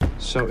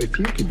So if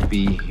you could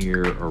be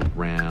here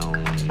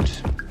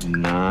around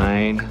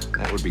 9,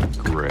 that would be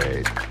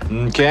great.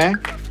 Okay?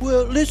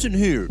 Well, listen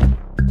here.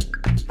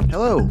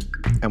 Hello,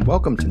 and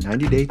welcome to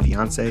 90 Day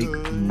Fiancé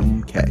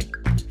MK.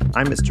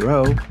 I'm Mr.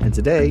 O, and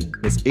today,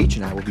 Miss H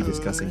and I will be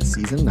discussing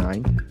Season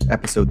 9,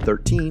 Episode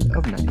 13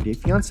 of 90 Day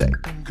Fiancé.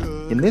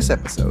 In this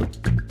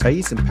episode,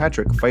 Thais and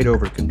Patrick fight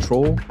over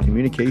control,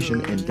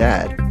 communication, and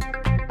dad.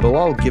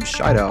 Bilal gives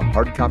Shaida a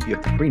hard copy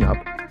of the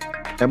prenup.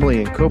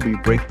 Emily and Kobe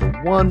break the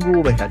one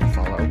rule they had to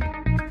follow.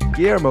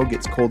 Guillermo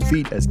gets cold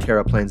feet as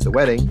Kara plans the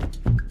wedding.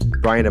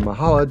 Brian and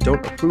Mahala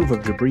don't approve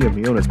of Jabri and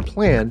Miona's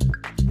plan.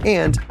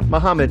 And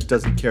Muhammad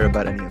doesn't care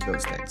about any of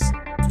those things.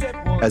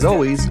 As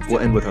always, we'll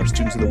end with our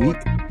Students of the Week,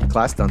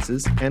 class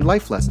dunces, and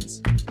life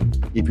lessons.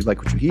 If you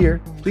like what you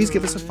hear, please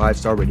give us a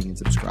 5-star rating and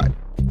subscribe.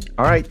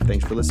 All right,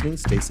 thanks for listening,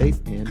 stay safe,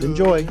 and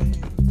enjoy.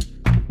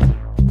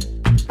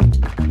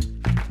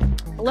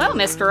 Hello,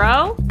 Mr.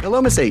 O.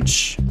 Hello, Miss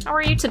H. How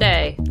are you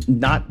today?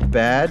 Not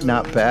bad,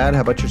 not bad.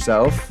 How about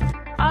yourself?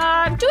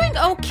 I'm doing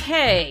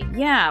okay.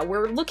 Yeah,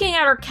 we're looking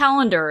at our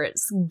calendar.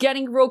 It's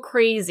getting real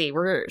crazy.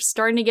 We're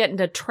starting to get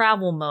into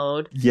travel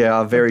mode.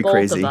 Yeah, very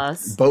crazy. Both of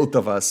us. Both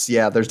of us.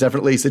 Yeah, there's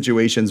definitely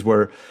situations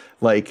where,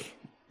 like,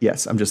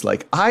 yes, I'm just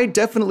like, I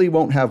definitely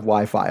won't have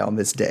Wi-Fi on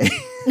this day.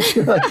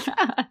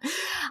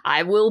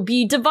 I will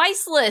be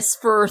deviceless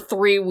for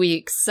 3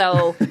 weeks,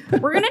 so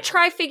we're going to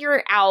try figure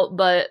it out,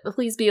 but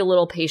please be a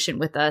little patient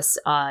with us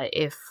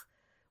if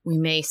we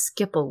may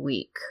skip a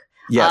week.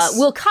 Yes.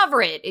 We'll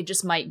cover it. It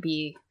just might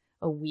be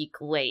a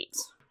week late.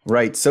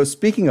 Right. So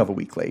speaking of a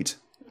week late.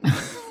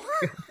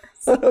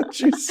 Don't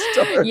you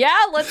start. Yeah,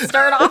 let's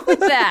start off with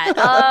that.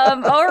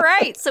 All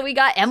right. So we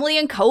got Emily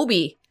and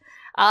Kobe.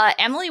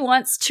 Emily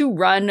wants to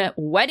run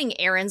wedding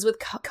errands with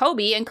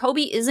Kobe, and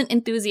Kobe isn't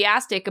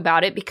enthusiastic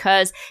about it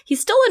because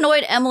he's still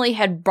annoyed Emily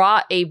had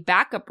brought a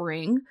backup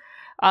ring,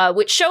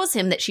 which shows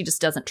him that she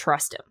just doesn't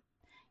trust him.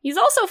 He's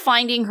also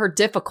finding her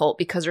difficult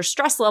because her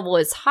stress level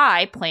is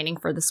high planning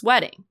for this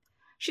wedding.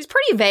 She's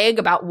pretty vague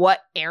about what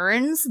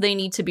errands they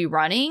need to be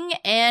running,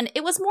 and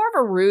it was more of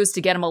a ruse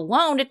to get him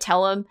alone to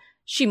tell him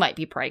she might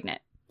be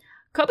pregnant.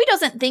 Kobe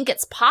doesn't think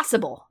it's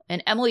possible,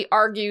 and Emily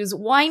argues,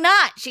 why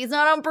not? She's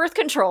not on birth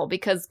control,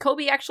 because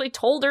Kobe actually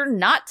told her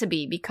not to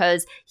be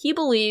because he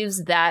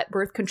believes that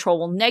birth control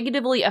will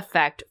negatively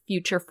affect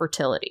future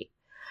fertility.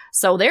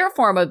 So their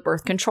form of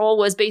birth control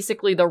was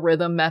basically the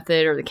rhythm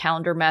method or the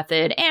calendar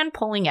method and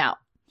pulling out.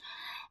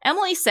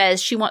 Emily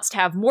says she wants to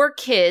have more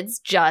kids,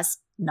 just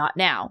not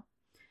now.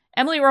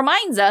 Emily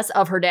reminds us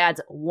of her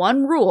dad's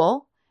one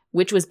rule,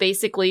 which was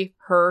basically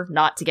her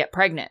not to get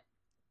pregnant.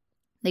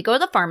 They go to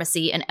the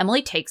pharmacy and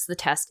Emily takes the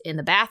test in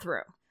the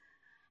bathroom.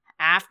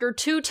 After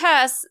 2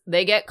 tests,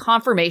 they get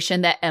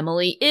confirmation that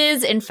Emily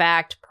is, in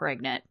fact,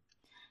 pregnant.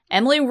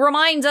 Emily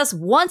reminds us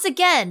once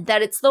again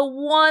that it's the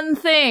one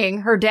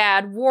thing her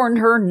dad warned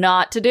her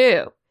not to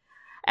do.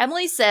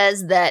 Emily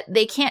says that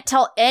they can't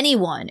tell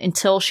anyone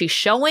until she's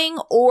showing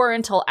or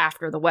until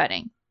after the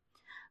wedding.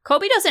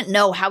 Kobe doesn't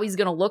know how he's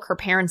going to look her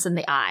parents in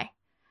the eye.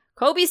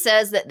 Kobe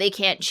says that they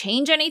can't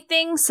change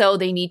anything, so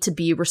they need to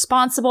be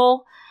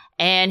responsible,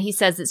 and he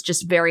says it's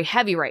just very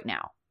heavy right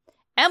now.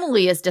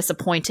 Emily is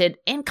disappointed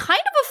and kind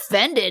of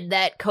offended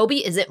that Kobe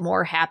isn't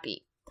more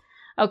happy.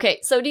 Okay,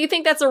 so do you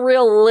think that's a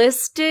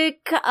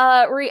realistic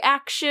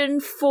reaction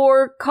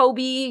for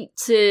Kobe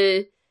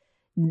to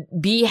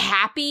be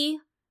happy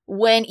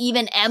when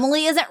even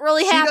Emily isn't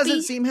really happy? She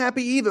doesn't seem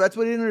happy either. That's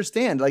what I didn't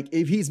understand. Like,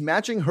 if he's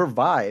matching her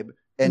vibe,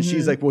 and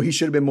she's like, well, he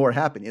should have been more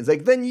happy. It's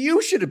like, then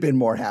you should have been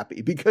more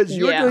happy because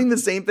you're doing the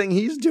same thing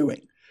he's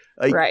doing.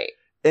 Like, right.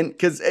 And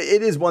because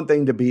it is one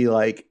thing to be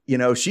like, you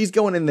know, she's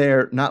going in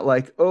there not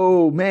like,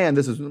 oh, man,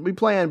 this is what we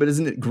planned, but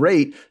isn't it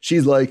great?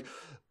 She's like,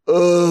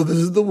 oh, this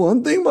is the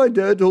one thing my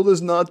dad told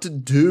us not to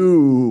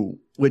do.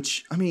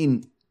 Which, I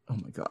mean, oh,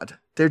 my God.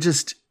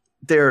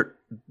 They're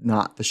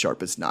not the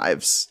sharpest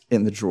knives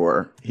in the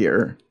drawer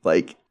here.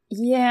 Like.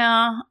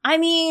 Yeah, I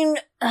mean.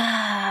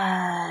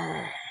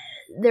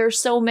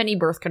 There's so many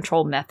birth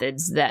control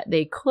methods that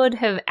they could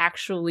have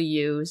actually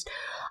used.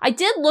 I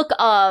did look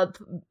up,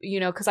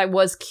 because I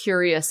was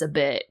curious a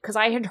bit, because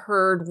I had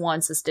heard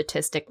once a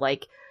statistic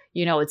like,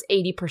 it's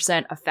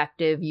 80%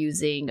 effective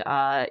using,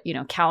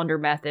 calendar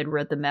method,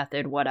 rhythm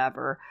method,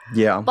 whatever.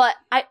 Yeah. But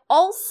I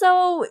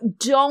also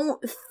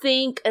don't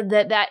think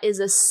that is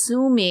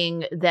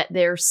assuming that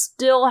they're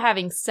still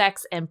having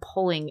sex and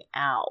pulling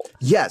out.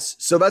 Yes.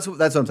 So that's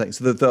what I'm saying.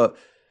 So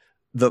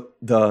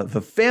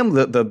the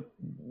family, the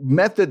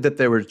method that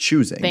they were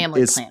choosing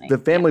is planning. The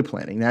family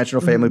planning,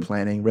 national family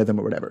planning, rhythm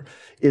or whatever.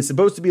 It's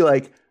supposed to be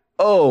like,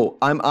 oh,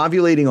 I'm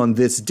ovulating on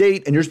this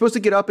date, and you're supposed to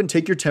get up and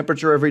take your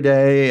temperature every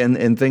day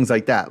and things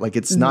like that. Like,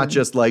 it's not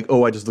just like,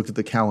 oh, I just looked at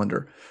the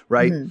calendar,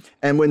 right?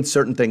 And when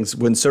certain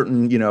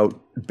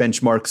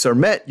benchmarks are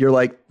met, you're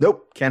like,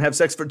 nope, can't have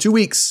sex for 2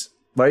 weeks,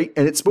 right?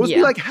 And it's supposed to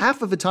be like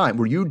half of the time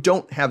where you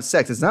don't have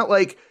sex. It's not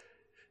like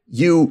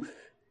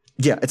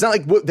it's not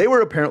like what they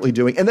were apparently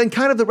doing. And then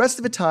kind of the rest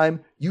of the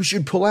time, you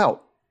should pull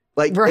out.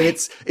 Like,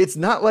 right. It's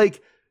not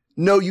like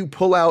no, you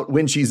pull out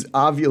when she's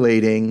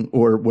ovulating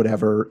or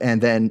whatever,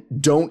 and then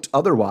don't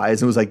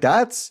otherwise. And it was like,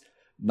 that's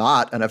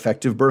not an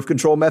effective birth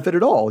control method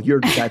at all.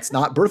 That's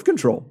not birth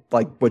control.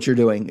 Like, what you're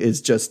doing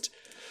is just,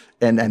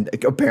 and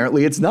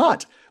apparently it's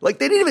not. Like,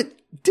 they didn't even,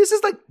 this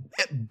is like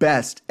at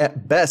best,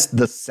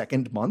 the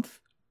second month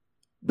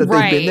that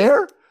they've been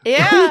there.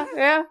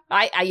 Yeah.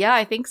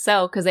 I think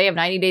so. Cause they have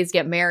 90 days to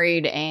get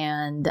married,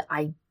 and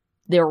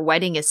their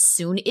wedding is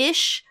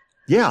soon-ish.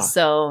 Yeah.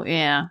 So,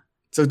 yeah.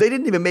 So they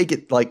didn't even make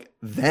it like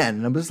then.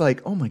 And I was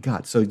like, oh my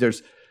God. So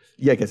there's,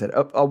 like I said,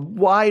 a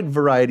wide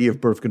variety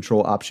of birth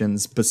control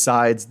options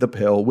besides the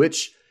pill,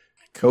 which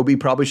Kobe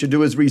probably should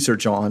do his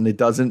research on. It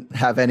doesn't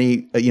have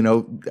any,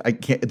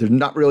 there's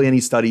not really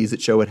any studies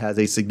that show it has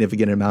a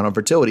significant amount of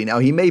fertility. Now,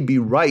 he may be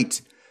right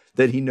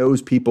that he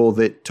knows people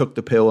that took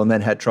the pill and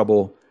then had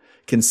trouble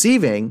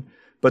conceiving,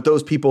 but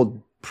those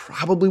people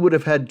probably would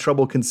have had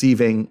trouble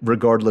conceiving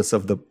regardless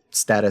of the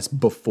status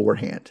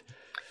beforehand.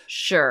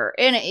 Sure.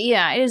 And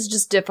it is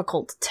just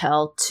difficult to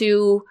tell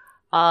too.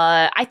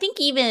 I think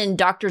even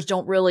doctors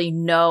don't really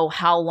know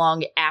how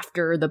long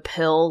after the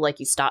pill, like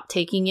you stop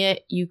taking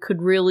it, you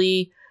could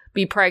really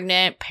be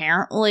pregnant.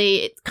 Apparently,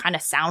 it kind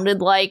of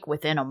sounded like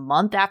within a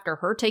month after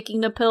her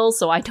taking the pill.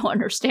 So I don't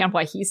understand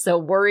why he's so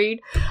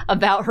worried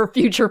about her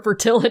future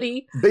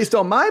fertility. Based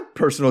on my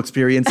personal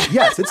experience,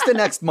 yes, it's the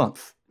next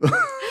month.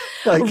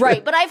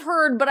 Right, but I've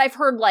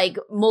heard like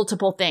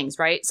multiple things,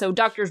 right? So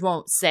doctors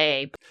won't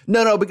say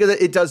no, because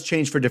it does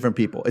change for different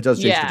people. It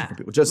does change for different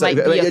people.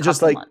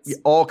 Just like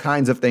all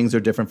kinds of things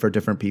are different for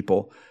different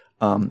people.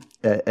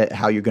 At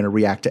how you're going to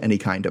react to any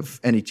kind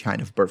of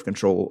birth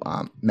control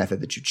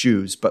method that you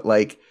choose, but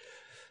like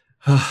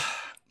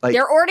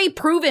they're already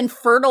proven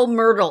fertile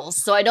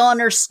myrtles, so I don't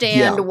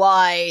understand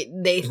why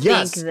they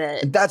think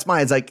that. That's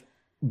mine. It's like,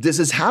 this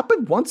has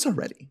happened once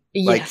already.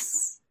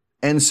 Yes.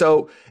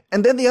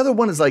 And then the other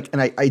one is like,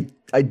 and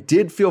I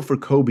did feel for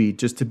Kobe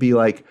just to be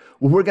like,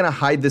 well, we're going to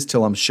hide this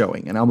till I'm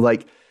showing. And I'm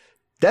like,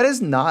 that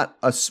is not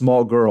a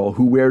small girl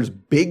who wears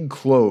big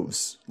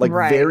clothes, like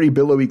very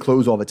billowy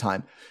clothes all the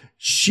time.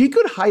 She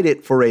could hide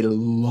it for a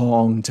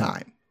long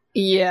time.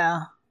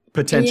 Yeah.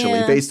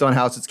 Potentially, based on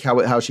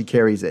how she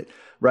carries it,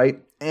 right?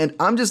 And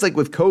I'm just like,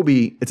 with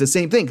Kobe, it's the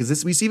same thing,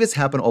 because we see this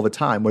happen all the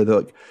time, where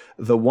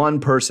the one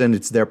person,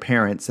 it's their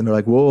parents, and they're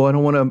like, "Well, I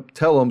don't want to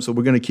tell them, so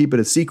we're going to keep it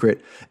a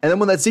secret." And then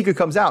when that secret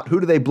comes out,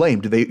 who do they blame?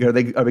 Are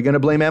they going to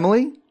blame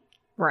Emily?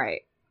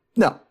 Right.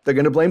 No, they're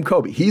going to blame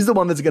Kobe. He's the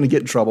one that's going to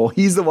get in trouble.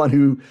 He's the one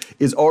who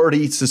is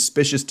already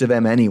suspicious to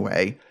them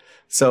anyway.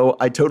 So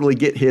I totally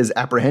get his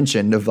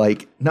apprehension of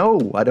like,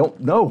 no, I don't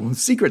know.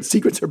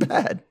 Secrets are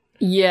bad.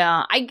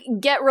 Yeah, I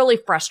get really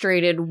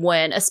frustrated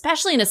when,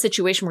 especially in a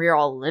situation where you're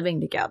all living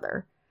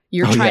together,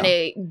 you're trying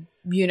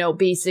to,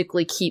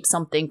 basically keep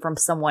something from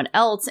someone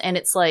else. And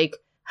it's like,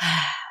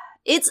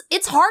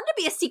 it's hard to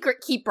be a secret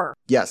keeper.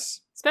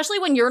 Yes. Especially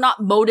when you're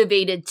not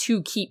motivated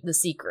to keep the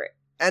secret.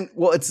 And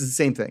well, it's the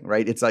same thing,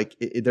 right? It's like,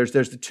 there's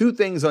the two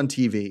things on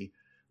TV,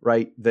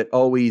 right, that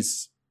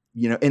always,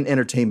 in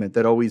entertainment,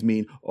 that always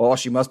mean, oh,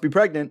 she must be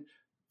pregnant.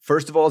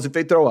 First of all, is if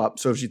they throw up.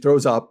 So if she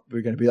throws up,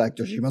 we're going to be like,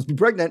 she must be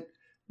pregnant.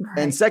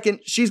 Right. And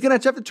second, she's going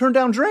to have to turn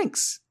down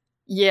drinks.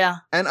 Yeah.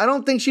 And I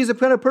don't think she's the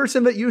kind of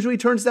person that usually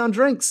turns down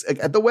drinks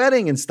at the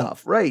wedding and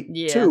stuff, right?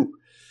 Yeah. Too.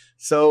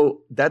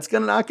 So that's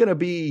not going to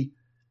be,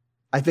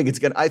 I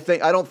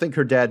don't think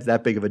her dad's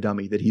that big of a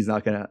dummy that he's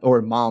not going to,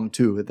 or mom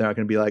too, that they're not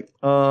going to be like,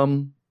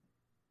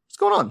 what's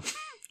going on?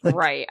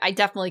 Right. I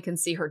definitely can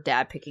see her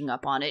dad picking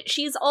up on it.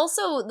 She's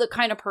also the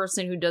kind of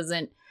person who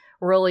doesn't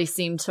really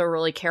seem to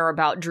really care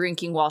about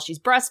drinking while she's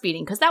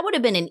breastfeeding, because that would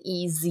have been an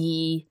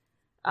easy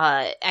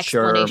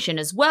explanation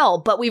as well.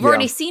 But we've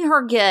already seen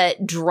her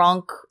get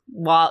drunk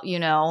while,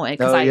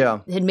 because I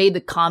had made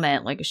the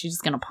comment, like, is she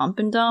just going to pump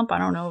and dump? I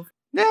don't know.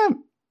 Yeah.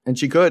 And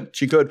she could.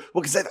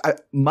 Well, because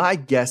my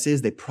guess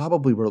is they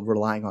probably were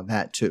relying on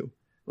that too.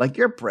 Like,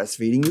 you're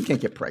breastfeeding, you can't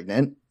get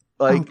pregnant.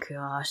 Like, oh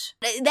gosh,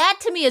 that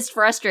to me is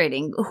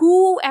frustrating.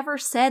 Who ever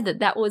said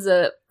that was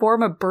a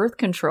form of birth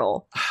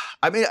control?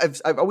 I mean,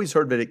 I've always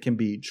heard that it can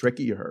be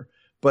trickier,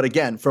 but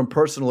again, from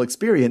personal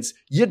experience,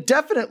 you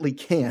definitely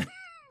can.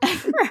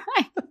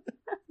 Right.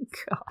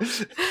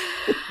 Gosh.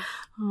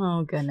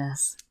 Oh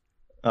goodness.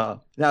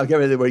 Now,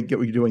 we're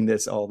doing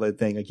this all the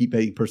thing. I keep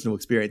saying personal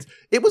experience.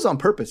 It was on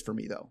purpose for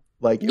me, though.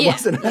 Like, it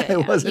wasn't.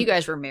 It wasn't. You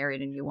guys were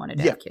married and you wanted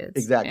to have kids.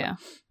 Exactly. Yeah.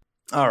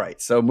 All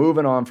right. So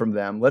moving on from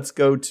them, let's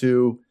go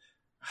to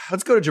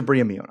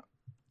Jibri and Miona.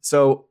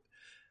 So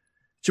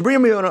Jibri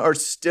and Miona are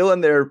still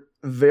in their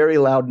very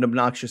loud and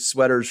obnoxious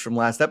sweaters from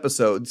last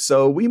episode.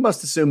 So we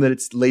must assume that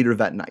it's later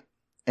that night.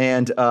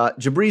 And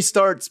Jibri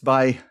starts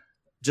by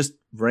just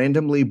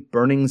randomly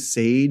burning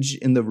sage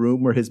in the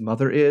room where his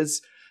mother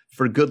is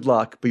for good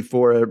luck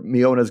before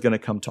Miona is going to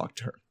come talk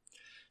to her.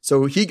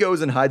 So he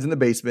goes and hides in the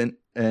basement,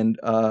 and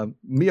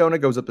Miona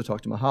goes up to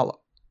talk to Mahala.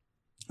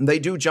 And they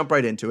do jump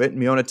right into it.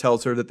 Miona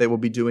tells her that they will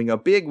be doing a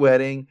big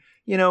wedding,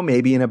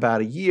 maybe in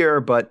about a year,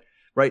 but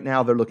right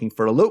now they're looking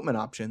for elopement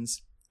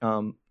options.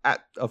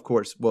 Of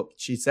course, well,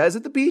 she says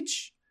at the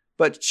beach,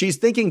 But she's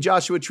thinking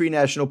Joshua Tree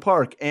National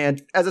Park.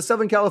 And as a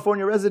Southern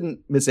California resident,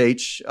 Miss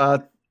H,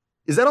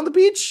 is that on the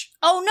beach?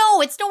 Oh,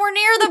 no, it's nowhere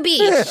near the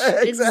beach.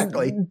 Yeah,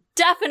 exactly. It's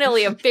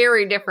definitely a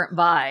very different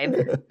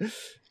vibe.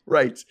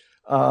 Right.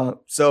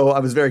 So I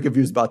was very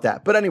confused about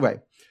that. But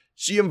anyway,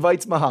 she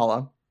invites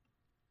Mahala,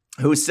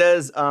 who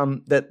says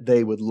that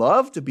they would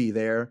love to be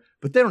there,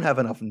 but they don't have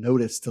enough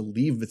notice to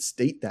leave the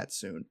state that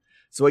soon.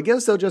 So I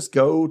guess they'll just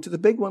go to the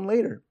big one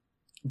later.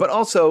 But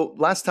also,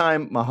 last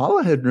time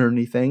Mahala hadn't heard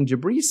anything,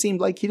 Jibri seemed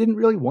like he didn't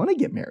really want to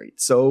get married.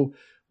 So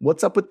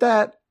what's up with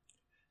that?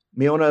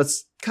 Miona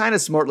kind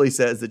of smartly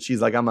says that she's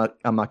like, I'm not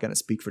going to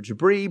speak for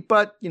Jibri,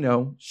 but he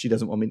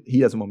doesn't want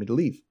me to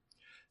leave.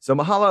 So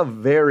Mahala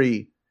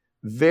very,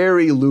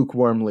 very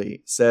lukewarmly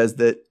says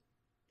that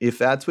if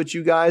that's what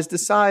you guys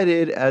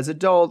decided as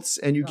adults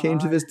and you came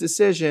to this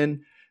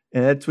decision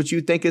and that's what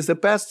you think is the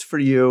best for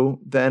you,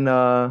 then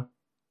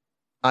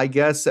I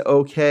guess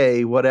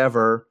okay,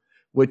 whatever.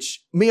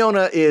 Which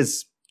Miona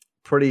is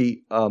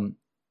pretty,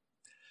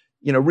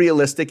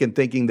 realistic in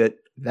thinking that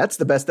that's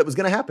the best that was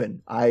going to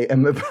happen.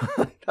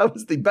 That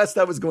was the best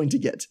I was going to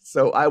get,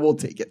 so I will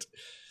take it.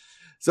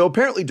 So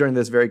apparently during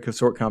this very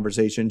short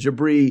conversation,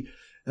 Jibri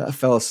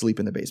fell asleep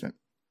in the basement.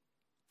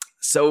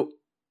 So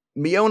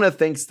Miona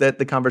thinks that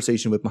the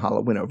conversation with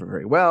Mahala went over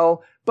very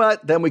well,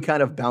 but then we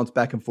kind of bounce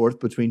back and forth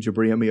between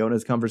Jibri and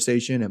Miona's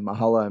conversation and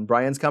Mahala and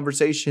Brian's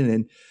conversation,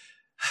 and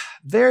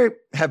they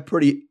have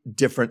pretty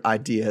different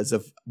ideas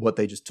of what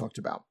they just talked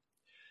about.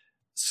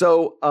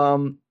 So,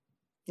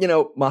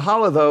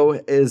 Mahala, though,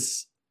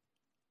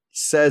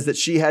 says that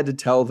she had to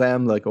tell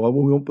them, like, oh,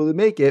 we won't really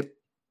make it.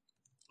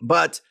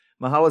 But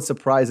Mahala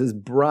surprises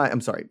Brian. I'm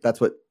sorry, that's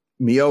what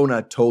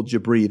Miona told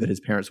Jibri, that his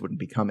parents wouldn't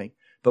be coming.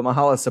 But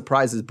Mahala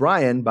surprises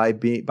Brian by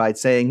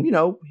saying,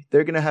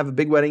 they're going to have a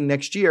big wedding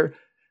next year,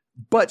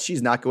 but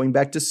she's not going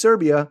back to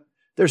Serbia.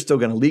 They're still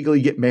going to legally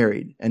get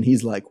married. And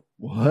he's like,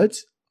 what?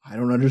 I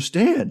don't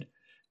understand.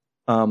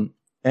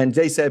 And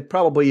they said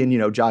probably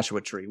in, Joshua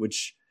Tree,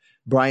 which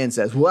Brian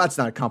says, well, that's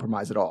not a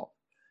compromise at all.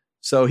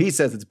 So he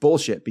says it's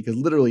bullshit because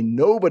literally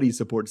nobody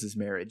supports this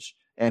marriage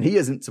and he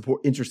isn't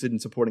interested in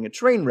supporting a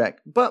train wreck.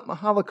 But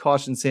Mahala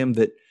cautions him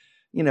that,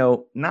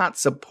 not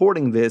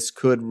supporting this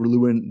could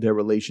ruin their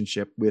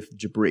relationship with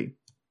Jibri.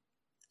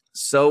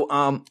 So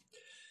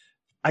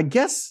I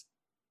guess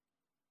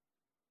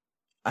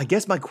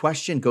my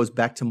question goes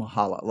back to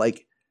Mahala.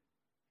 Like,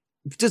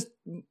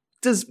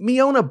 does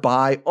Miona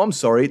buy, oh, I'm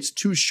sorry, it's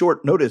too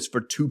short notice for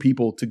two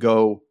people to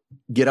go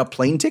get a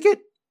plane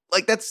ticket?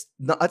 Like, that's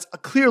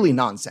clearly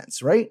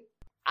nonsense, right?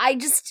 I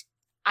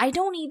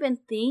don't even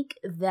think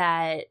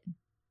that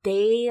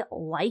they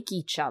like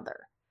each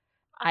other.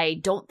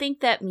 I don't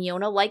think that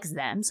Miona likes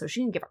them, so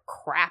she didn't give a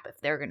crap if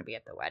they're going to be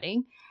at the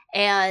wedding.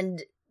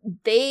 And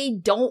they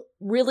don't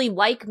really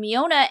like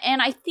Miona,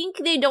 and I think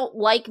they don't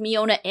like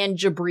Miona and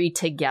Jibri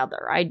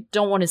together. I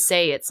don't want to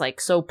say it's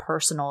like so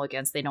personal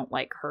against they don't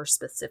like her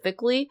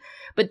specifically,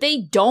 but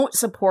they don't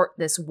support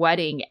this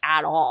wedding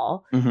at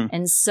all. Mm-hmm.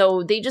 And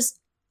so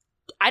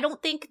I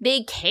don't think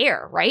they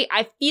care, right?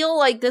 I feel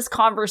like this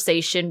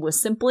conversation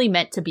was simply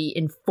meant to be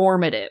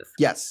informative.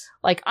 Yes.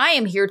 Like, I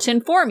am here to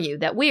inform you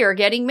that we are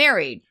getting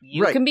married.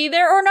 You can be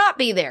there or not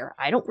be there.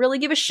 I don't really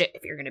give a shit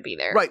if you're going to be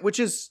there. Right, which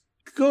is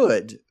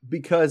good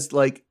because,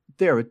 like,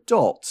 they're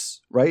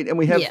adults, right? And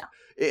we have,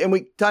 and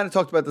we kind of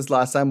talked about this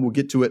last time. We'll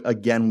get to it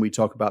again when we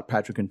talk about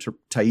Patrick and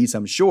Thais,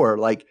 I'm sure.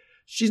 Like,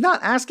 she's not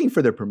asking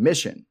for their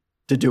permission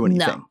to do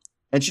anything. No.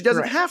 And she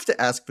doesn't have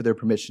to ask for their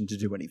permission to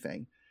do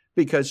anything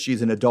because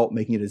she's an adult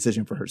making a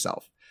decision for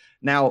herself.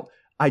 Now,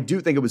 I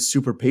do think it was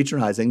super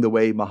patronizing the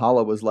way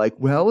Mahala was like,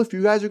 well, if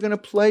you guys are going to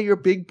play your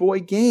big boy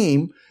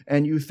game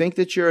and you think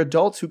that you're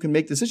adults who can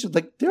make decisions,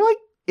 like, they're like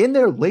in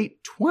their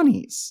late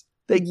 20s.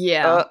 They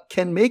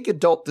can make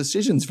adult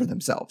decisions for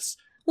themselves.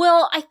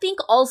 Well, I think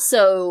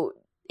also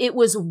it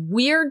was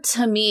weird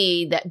to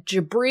me that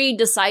Jibri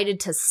decided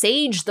to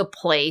sage the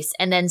place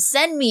and then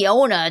send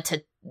Miona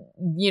to,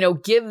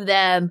 give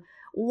them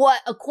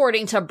what,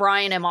 according to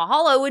Brian and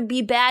Mahala, would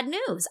be bad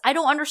news. I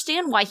don't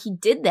understand why he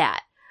did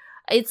that.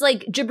 It's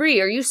like,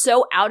 Jibri, are you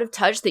so out of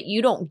touch that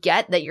you don't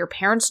get that your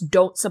parents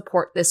don't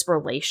support this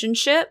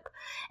relationship?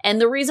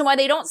 And the reason why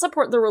they don't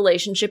support the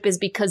relationship is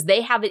because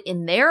they have it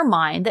in their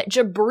mind that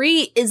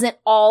Jibri isn't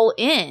all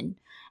in.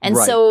 And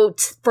so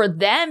for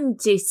them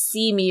to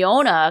see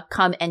Miona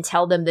come and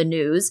tell them the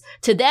news,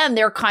 to them,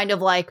 they're kind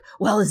of like,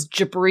 well, is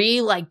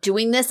Jibri like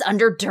doing this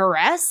under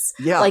duress?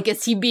 Yeah. Like,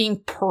 is he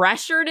being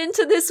pressured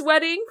into this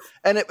wedding?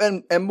 And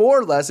more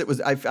or less, it was,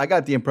 I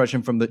got the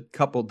impression from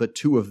the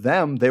two of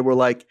them, they were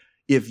like,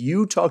 if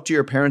you talk to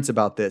your parents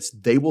about this,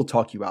 they will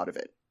talk you out of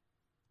it.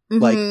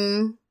 Mm-hmm.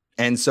 Like,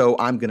 and so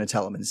I'm going to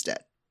tell them instead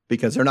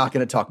because they're not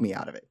going to talk me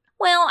out of it.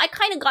 Well, I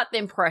kind of got the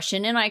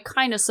impression, and I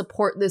kind of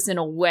support this in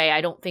a way,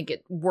 I don't think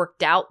it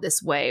worked out this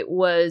way,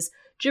 was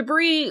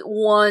Jibri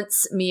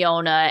wants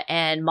Miona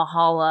and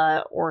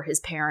Mahala or his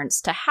parents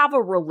to have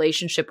a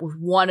relationship with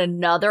one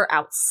another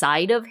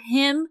outside of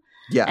him.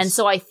 Yes. And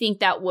so I think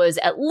that was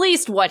at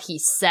least what he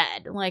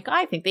said. Like,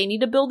 I think they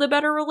need to build a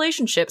better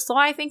relationship. So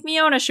I think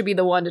Miona should be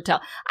the one to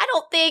tell. I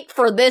don't think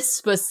for this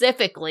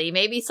specifically,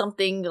 maybe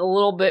something a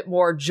little bit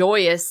more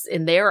joyous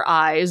in their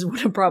eyes would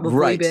have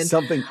probably been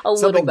a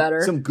little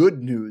better. Some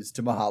good news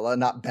to Mahala,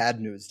 not bad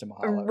news to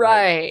Mahala.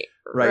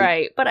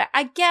 Right. But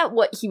I get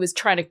what he was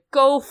trying to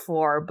go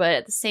for, but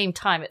at the same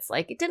time, it's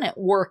like it didn't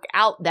work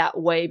out that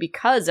way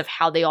because of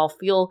how they all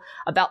feel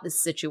about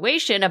this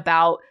situation,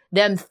 about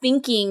them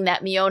thinking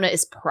that Miona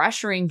is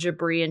pressuring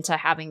Jibri into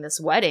having this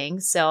wedding.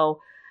 So,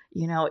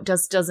 it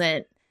just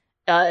doesn't,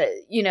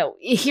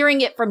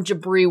 hearing it from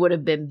Jibri would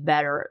have been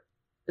better.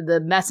 The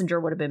messenger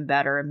would have been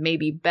better and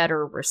maybe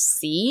better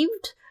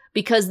received.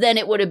 Because then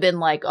it would have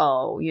been like,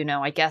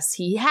 I guess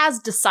he has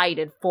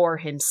decided for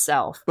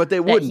himself. But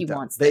they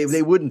wouldn't.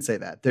 They wouldn't say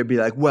that. They'd be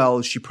like, well,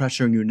 is she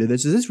pressuring you into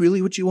this? Is this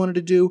really what you wanted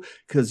to do?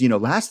 Because,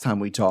 last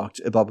time we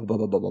talked, blah, blah, blah,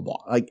 blah, blah, blah,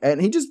 blah.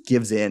 And he just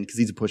gives in because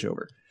he's a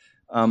pushover.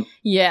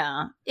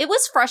 Yeah. It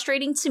was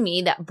frustrating to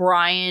me that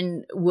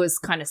Brian was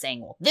kind of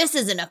saying, well, this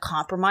isn't a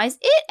compromise.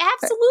 It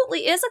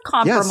absolutely is a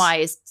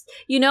compromise.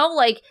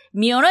 Yes.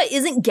 Miona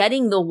isn't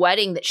getting the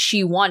wedding that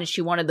she wanted.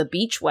 She wanted the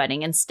beach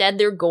wedding. Instead,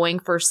 they're going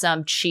for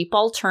some cheap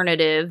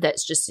alternative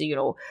that's just,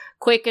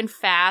 quick and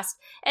fast.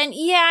 And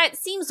yeah, it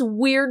seems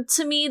weird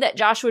to me that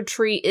Joshua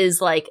Tree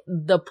is like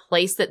the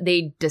place that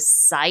they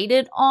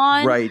decided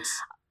on. Right.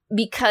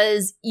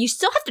 Because you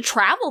still have to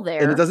travel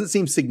there. And it doesn't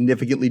seem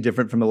significantly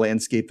different from the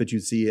landscape that you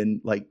see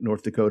in,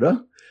 North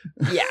Dakota.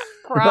 Yeah,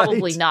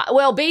 probably not.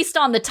 Well, based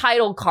on the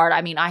title card,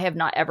 I mean, I have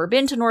not ever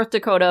been to North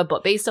Dakota,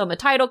 but based on the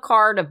title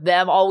card of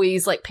them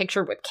always,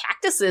 pictured with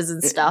cactuses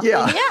and stuff.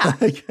 Yeah.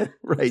 Yeah.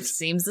 Right.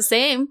 Seems the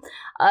same.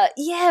 But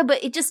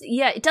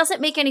it doesn't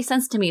make any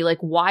sense to me.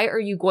 Why are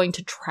you going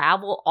to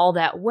travel all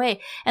that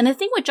way? And the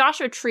thing with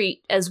Joshua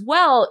Tree as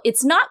well,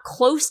 it's not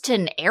close to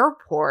an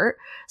airport.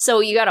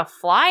 So you got to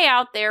fly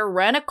out there,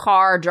 rent a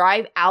car,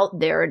 drive out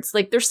there. It's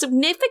there's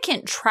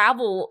significant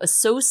travel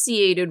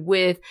associated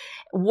with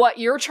what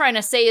you're trying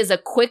to say is a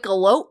quick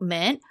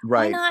elopement.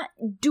 Right. Why not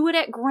do it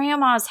at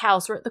grandma's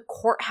house or at the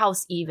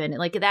courthouse even?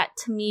 That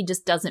to me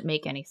just doesn't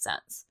make any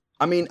sense.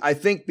 I mean, I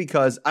think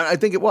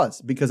it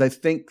was because I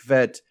think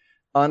that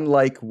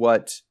unlike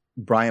what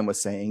Brian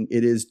was saying,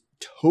 it is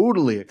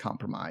totally a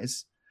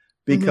compromise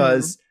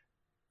because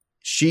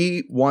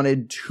she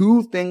wanted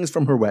two things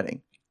from her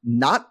wedding,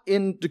 not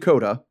in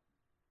Dakota,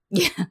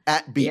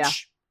 at beach. Yeah.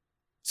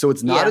 So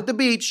it's not at the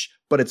beach,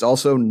 but it's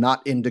also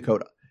not in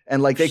Dakota.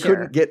 And they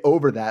couldn't get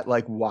over that.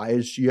 Why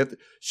is she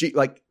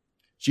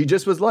she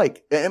just was I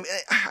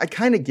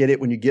kind of get it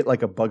when you get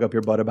a bug up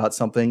your butt about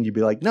something. You'd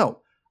be like,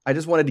 no, I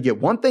just wanted to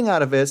get one thing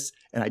out of this.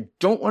 And I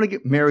don't want to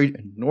get married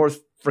in North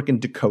freaking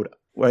Dakota.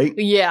 Right?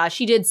 Yeah,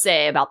 she did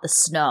say about the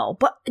snow.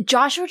 But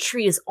Joshua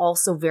Tree is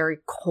also very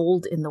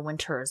cold in the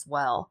winter as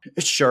well.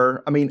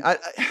 Sure. I mean, I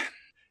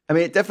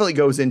mean, it definitely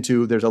goes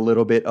into, there's a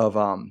little bit of,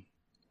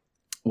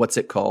 what's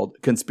it called?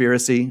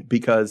 Conspiracy,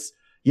 because,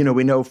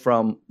 we know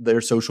from their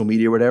social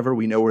media or whatever,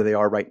 we know where they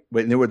are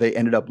we know where they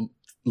ended up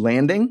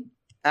landing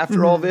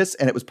after all this,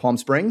 and it was Palm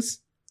Springs,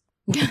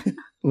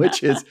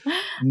 which is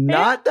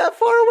not that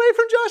far away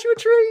from Joshua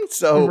Tree.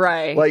 So,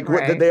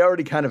 right. They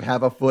already kind of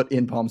have a foot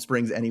in Palm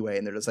Springs anyway,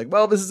 and they're just like,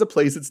 well, this is a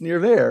place that's near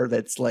there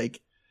that's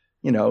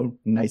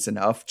nice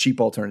enough,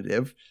 cheap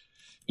alternative.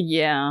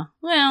 Yeah.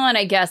 Well, and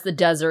I guess the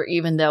desert,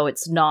 even though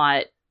it's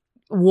not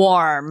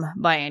warm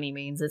by any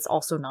means, it's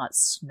also not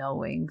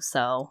snowing.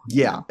 So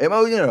yeah.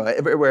 Well,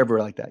 wherever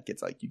like that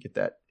gets you get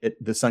that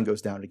the sun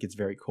goes down, it gets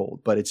very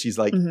cold. But she's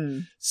like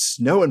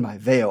snow in my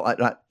veil.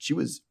 She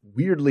was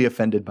weirdly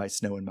offended by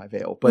snow in my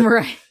veil, but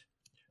right.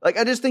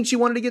 I just think she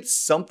wanted to get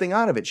something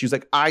out of it. She's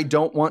like, I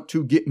don't want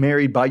to get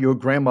married by your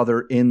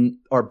grandmother in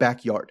our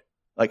backyard.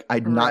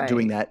 I'm not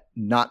doing that.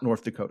 Not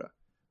North Dakota.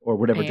 Or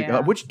whatever.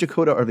 Yeah. Which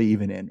Dakota are they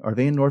even in? Are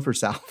they in North or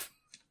South?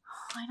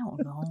 I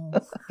don't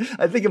know.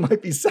 I think it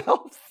might be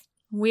South.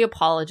 We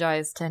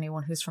apologize to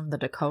anyone who's from the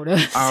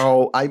Dakotas.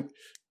 Oh,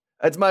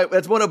 that's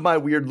one of my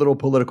weird little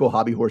political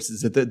hobby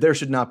horses. That there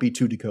should not be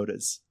two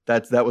Dakotas.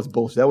 That was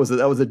bullshit. That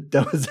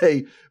was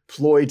a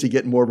ploy to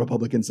get more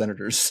Republican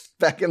senators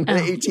back in the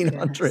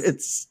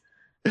 1800s.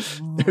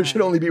 There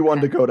should only be one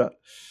Dakota.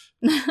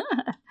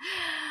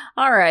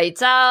 All right.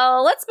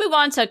 Let's move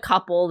on to a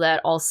couple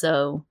that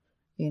also,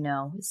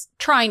 is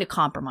trying to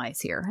compromise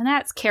here. And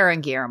that's Kara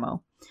and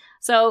Guillermo.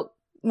 So,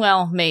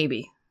 well,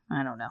 maybe.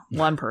 I don't know.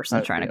 One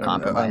person trying to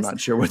compromise. I'm not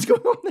sure what's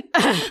going on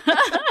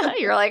there.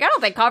 You're like, I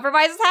don't think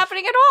compromise is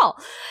happening at all.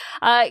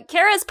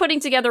 Kara is putting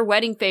together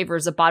wedding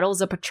favors of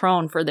bottles of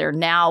Patron for their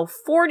now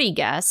 40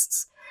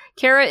 guests.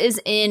 Kara is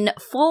in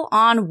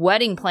full-on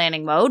wedding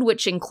planning mode,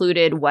 which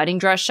included wedding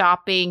dress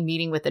shopping,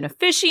 meeting with an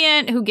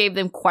officiant who gave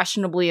them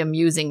questionably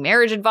amusing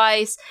marriage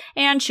advice,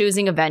 and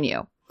choosing a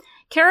venue.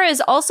 Kara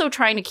is also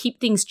trying to keep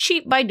things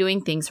cheap by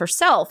doing things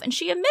herself, and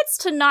she admits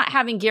to not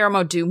having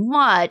Guillermo do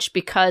much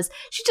because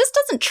she just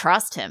doesn't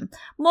trust him,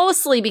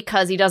 mostly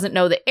because he doesn't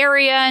know the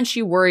area and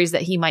she worries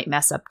that he might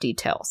mess up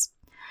details.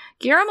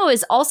 Guillermo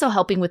is also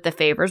helping with the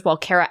favors while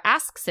Kara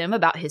asks him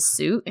about his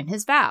suit and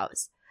his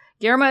vows.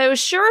 Guillermo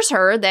assures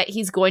her that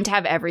he's going to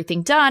have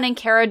everything done, and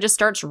Kara just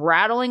starts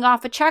rattling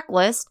off a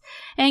checklist,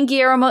 and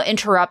Guillermo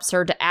interrupts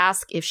her to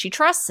ask if she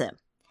trusts him.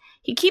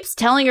 He keeps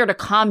telling her to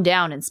calm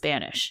down in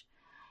Spanish.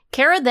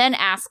 Kara then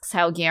asks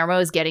how Guillermo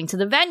is getting to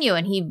the venue,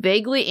 and he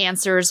vaguely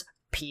answers,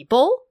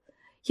 people?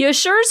 He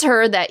assures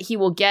her that he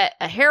will get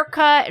a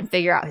haircut and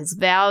figure out his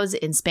vows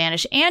in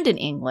Spanish and in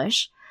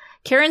English.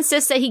 Kara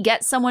insists that he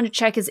get someone to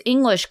check his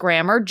English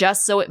grammar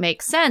just so it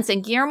makes sense,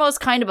 and Guillermo is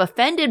kind of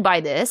offended by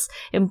this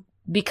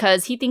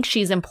because he thinks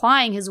she's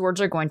implying his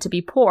words are going to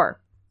be poor.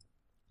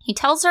 He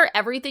tells her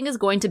everything is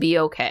going to be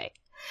okay.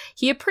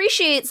 He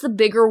appreciates the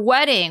bigger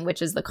wedding,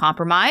 which is the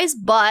compromise,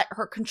 but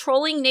her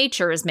controlling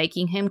nature is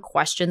making him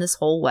question this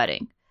whole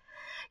wedding.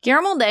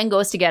 Guillermo then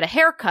goes to get a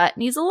haircut,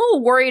 and he's a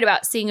little worried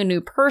about seeing a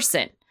new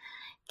person.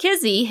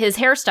 Kizzy, his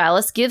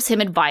hairstylist, gives him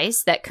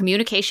advice that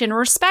communication and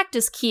respect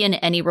is key in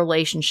any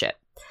relationship.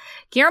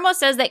 Guillermo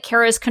says that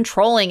Kara is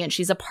controlling and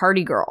she's a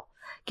party girl.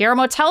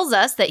 Guillermo tells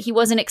us that he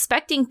wasn't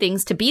expecting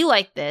things to be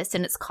like this,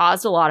 and it's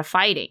caused a lot of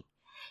fighting.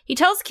 He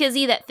tells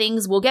Kizzy that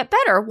things will get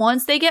better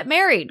once they get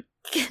married.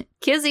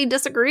 Kizzy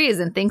disagrees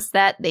and thinks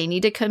that they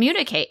need to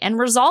communicate and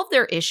resolve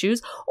their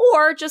issues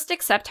or just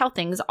accept how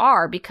things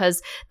are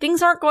because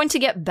things aren't going to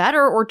get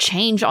better or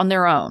change on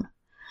their own.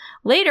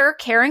 Later,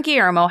 Kara and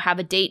Guillermo have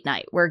a date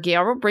night where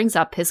Guillermo brings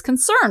up his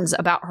concerns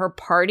about her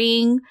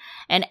partying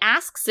and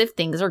asks if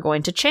things are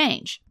going to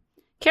change.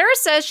 Kara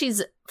says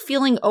she's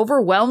feeling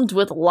overwhelmed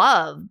with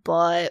love,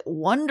 but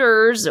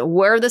wonders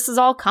where this is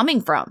all coming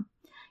from.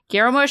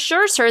 Guillermo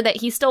assures her that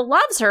he still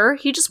loves her,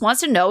 he just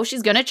wants to know if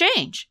she's going to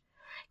change.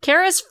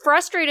 Kara is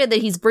frustrated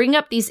that he's bringing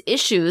up these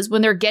issues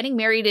when they're getting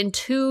married in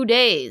 2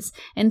 days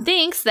and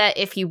thinks that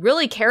if he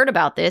really cared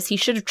about this, he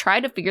should have tried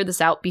to figure this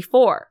out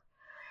before.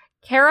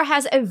 Kara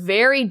has a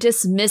very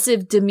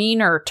dismissive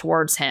demeanor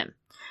towards him.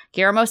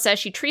 Guillermo says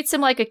she treats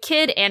him like a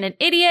kid and an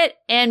idiot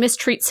and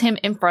mistreats him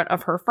in front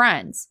of her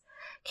friends.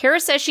 Kara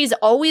says she's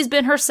always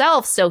been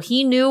herself, so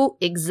he knew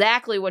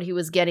exactly what he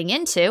was getting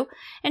into,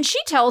 and she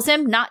tells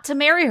him not to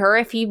marry her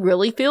if he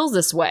really feels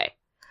this way.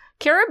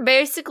 Kara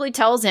basically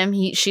tells him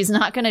she's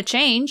not going to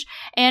change,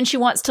 and she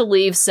wants to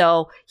leave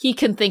so he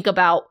can think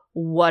about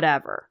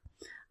whatever.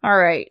 All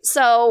right,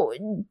 so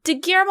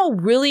did Guillermo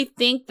really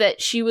think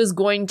that she was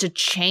going to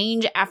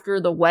change after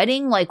the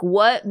wedding? Like,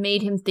 what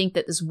made him think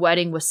that this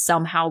wedding was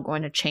somehow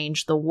going to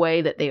change the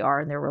way that they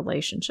are in their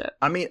relationship?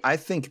 I mean, I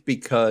think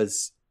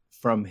because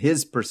from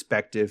his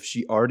perspective,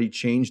 she already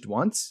changed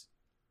once.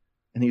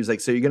 And he was like,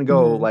 so you're going to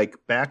go like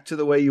back to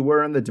the way you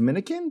were in the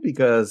Dominican?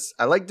 Because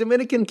I like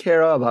Dominican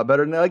Kara a lot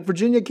better than I like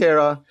Virginia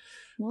Kara.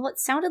 Well, it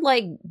sounded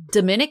like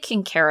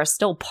Dominican Kara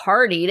still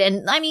partied.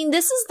 And I mean,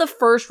 this is the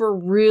first we're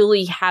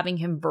really having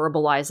him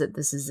verbalize that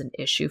this is an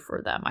issue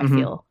for them, I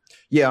feel.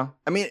 Yeah.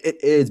 I mean,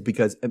 it is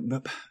because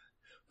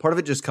part of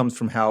it just comes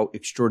from how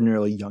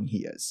extraordinarily young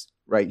he is,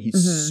 right?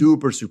 He's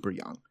super, super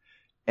young.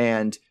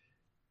 And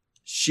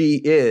she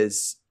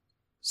is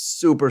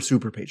super,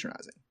 super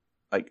patronizing.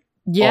 Like,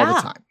 all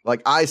the time.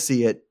 Like, I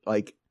see it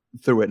like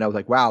through it, and I was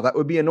like, wow, that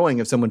would be annoying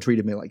if someone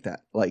treated me like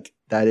that. Like,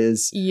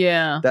 that's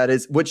one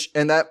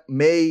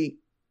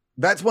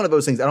of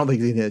those things I don't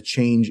think it's going to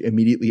change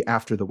immediately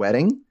after the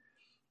wedding.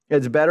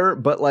 It's better,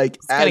 but like,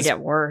 it's going to get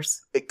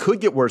worse. It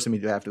could get worse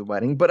immediately after the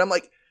wedding, but I'm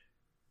like,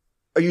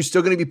 are you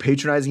still going to be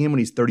patronizing him when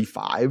he's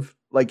 35?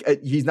 Like,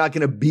 he's not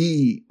going to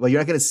be, like, you're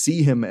not going to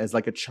see him as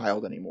like a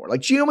child anymore.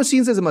 Like, she almost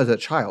sees him as a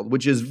child,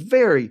 which is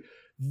very,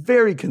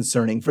 very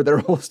concerning for their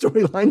whole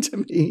storyline to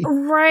me.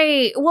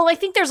 Right. Well, I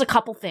think there's a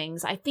couple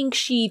things. I think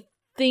she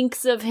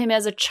thinks of him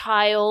as a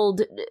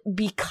child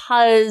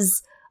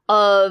because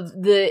of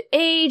the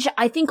age.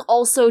 I think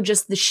also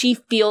just that she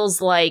feels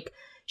like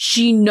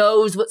she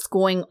knows what's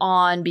going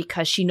on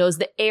because she knows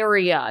the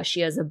area. She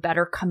has a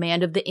better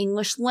command of the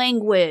English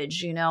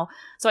language, you know?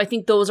 So I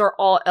think those are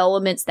all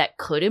elements that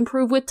could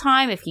improve with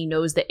time. If he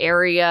knows the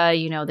area,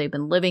 you know, they've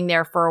been living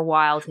there for a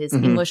while, his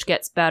English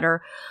gets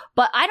better.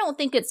 But I don't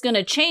think it's going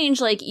to change,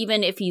 like,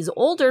 even if he's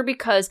older,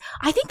 because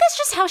I think that's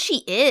just how she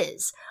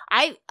is.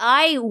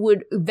 I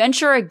would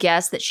venture a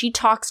guess that she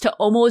talks to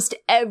almost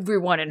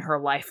everyone in her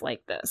life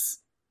like this.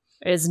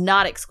 It is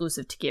not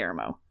exclusive to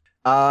Guillermo.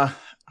 I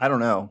don't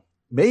know.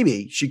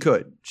 Maybe she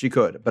could,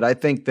 but I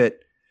think that,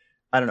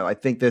 I don't know. I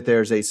think that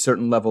there's a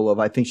certain level of,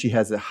 I think she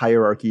has a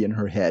hierarchy in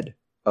her head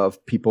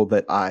of people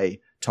that I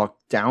talk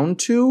down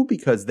to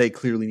because they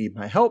clearly need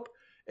my help,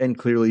 and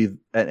clearly,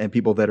 and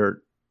people that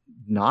are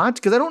not,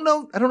 because I don't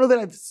know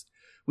that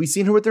we've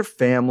seen her with their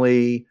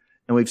family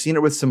and we've seen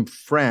her with some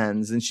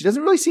friends, and she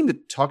doesn't really seem to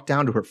talk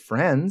down to her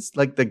friends.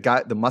 Like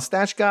the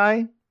mustache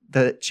guy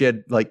that she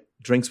had like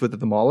drinks with at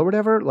the mall or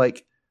whatever,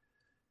 like,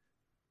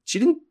 she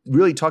didn't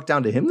really talk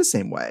down to him the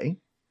same way.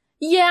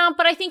 Yeah,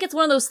 but I think it's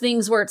one of those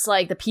things where it's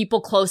like the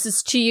people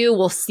closest to you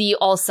will see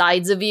all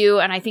sides of you,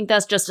 and I think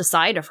that's just a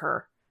side of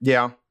her.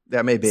 Yeah,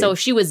 that may be. So if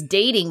she was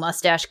dating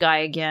Mustache Guy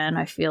again,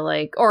 I feel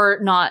like, or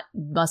not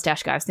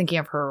Mustache Guy, I was thinking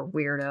of her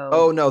weirdo.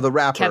 Oh, no, the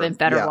rapper. Kevin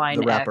Federline,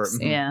 the rapper. ex.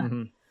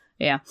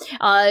 Yeah.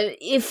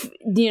 If,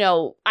 you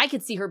know, I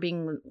could see her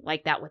being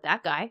like that with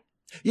that guy.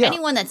 Yeah.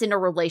 Anyone that's in a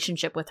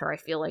relationship with her, I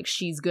feel like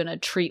she's gonna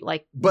treat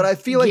like. But I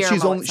feel like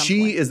Guillermo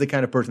she is the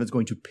kind of person that's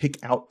going to pick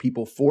out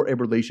people for a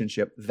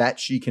relationship that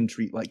she can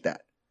treat like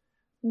that.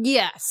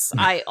 Yes,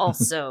 I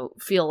also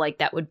feel like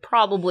that would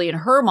probably, in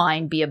her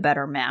mind, be a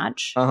better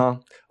match.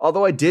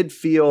 Although I did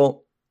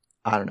feel,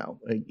 I don't know,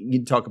 you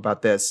can talk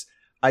about this.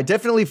 I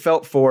definitely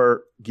felt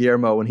for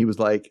Guillermo when he was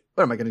like,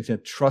 what am I going to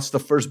trust the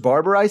first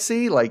barber I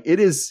see? Like, it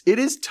is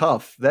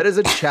tough. That is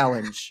a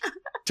challenge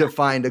to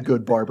find a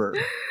good barber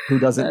who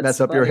doesn't mess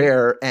up your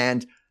hair.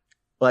 And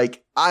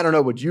like, I don't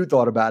know what you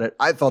thought about it.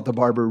 I thought the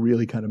barber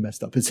really kind of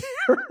messed up his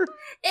hair.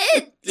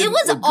 It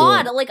was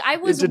odd. Like, I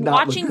was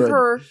watching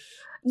her.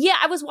 Yeah,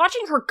 I was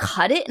watching her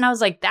cut it, and I was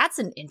like, that's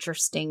an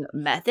interesting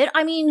method.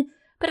 I mean,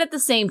 but at the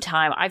same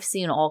time, I've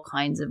seen all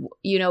kinds of,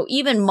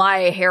 even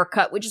my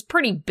haircut, which is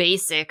pretty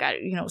basic,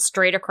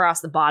 straight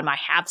across the bottom. I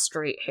have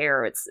straight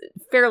hair. It's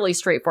fairly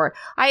straightforward.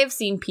 I have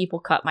seen people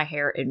cut my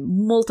hair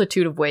in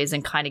multitude of ways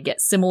and kind of get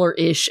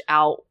similar-ish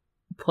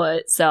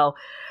output. So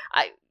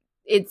I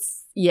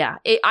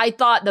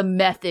thought the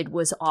method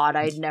was odd.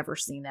 I had never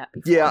seen that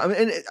before. Yeah, I mean,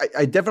 and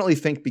I definitely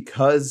think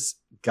because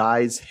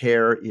guys'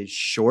 hair is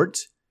short,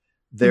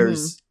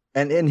 there's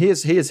and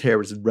his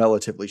hair is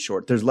relatively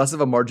short. There's less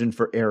of a margin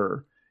for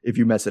error if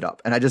you mess it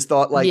up. And I just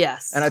thought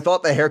yes. And I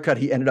thought the haircut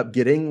he ended up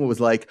getting was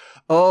like,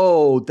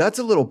 oh, that's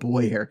a little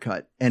boy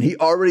haircut. And he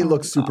already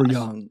looks super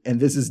young. And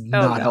this is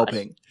not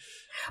helping.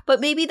 But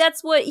maybe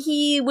that's what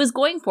he was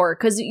going for,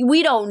 because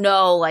we don't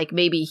know, like,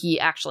 maybe he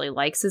actually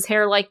likes his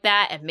hair like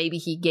that, and maybe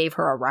he gave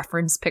her a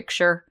reference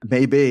picture.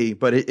 Maybe,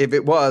 but if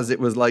it was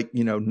like,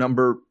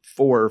 number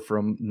 4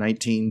 from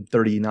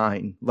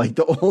 1939, like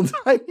the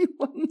old-timey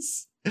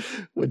ones,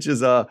 which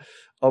is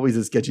always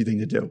a sketchy thing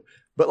to do.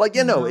 But like,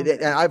 and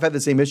I've had the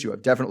same issue.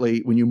 I've definitely,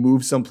 when you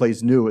move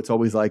someplace new, it's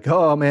always like,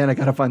 oh man, I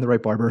got to find the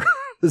right barber.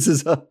 This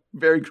is a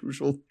very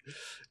crucial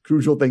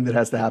thing that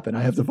has to happen.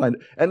 I have to find,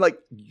 and like,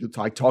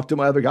 I talk to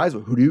my other guys.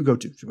 Who do you go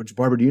to? Which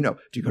barber do you know?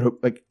 Do you go to,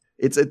 like,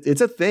 it's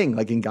a thing,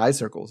 like in guy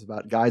circles,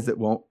 about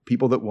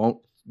people that won't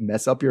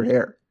mess up your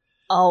hair.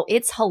 Oh,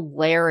 it's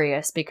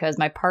hilarious because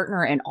my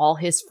partner and all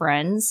his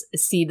friends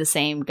see the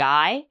same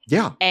guy.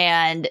 Yeah.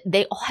 And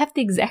they all have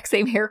the exact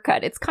same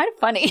haircut. It's kind of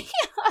funny.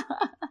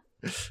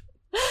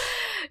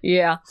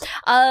 Yeah.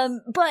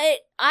 But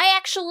I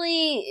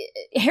actually,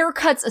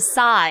 haircuts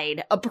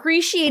aside,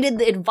 appreciated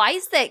the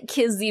advice that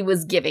Kizzy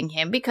was giving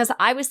him, because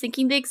I was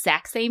thinking the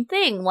exact same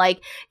thing.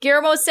 Like,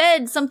 Guillermo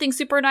said something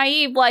super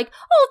naive, like,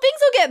 oh, things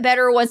will get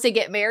better once they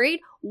get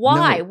married.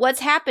 Why? No. What's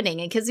happening?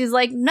 And Kizzy's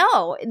like,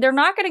 no, they're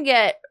not going to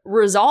get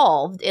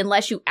resolved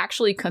unless you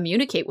actually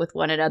communicate with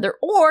one another,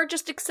 or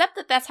just accept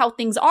that that's how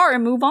things are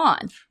and move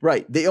on.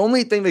 Right. The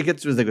only thing that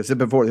gets, like I said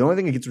before, the only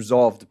thing that gets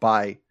resolved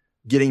by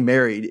getting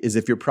married is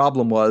if your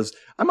problem was,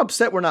 I'm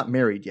upset we're not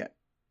married yet.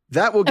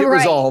 That will get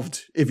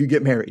resolved if you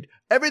get married.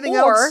 Everything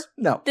else,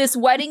 no. This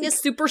wedding is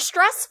super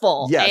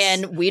stressful. Yes.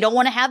 And we don't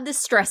want to have this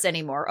stress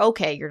anymore.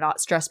 Okay, you're not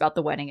stressed about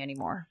the wedding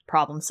anymore.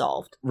 Problem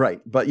solved. Right.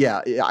 But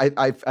yeah,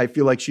 I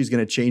feel like she's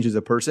going to change as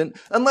a person.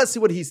 Unless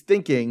what he's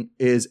thinking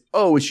is,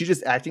 oh, is she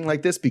just acting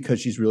like this because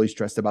she's really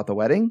stressed about the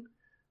wedding?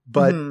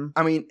 But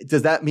I mean,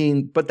 does that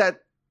mean, but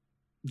that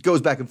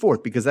goes back and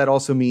forth, because that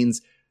also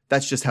means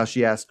that's just how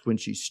she acts when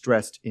she's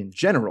stressed in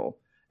general.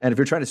 And if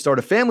you're trying to start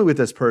a family with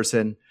this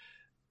person,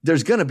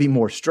 there's going to be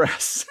more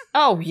stress.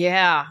 Oh,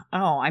 yeah.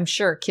 Oh, I'm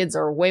sure kids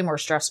are way more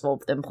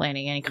stressful than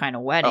planning any kind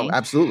of wedding. Oh,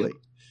 absolutely.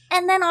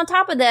 And then on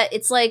top of that,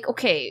 it's like,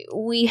 okay,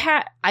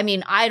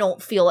 I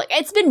don't feel like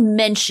it's been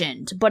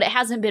mentioned, but it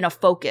hasn't been a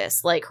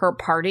focus. Like, her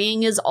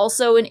partying is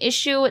also an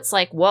issue. It's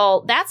like,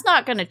 well, that's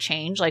not going to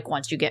change, like,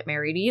 once you get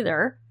married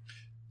either.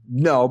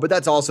 No, but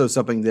that's also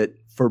something that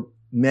for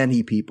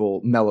many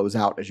people mellows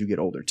out as you get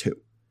older too.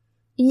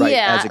 Right?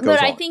 Yeah,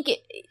 but I think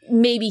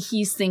maybe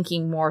he's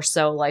thinking more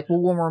so like, well,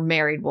 when we're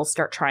married, we'll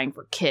start trying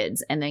for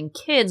kids, and then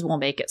kids will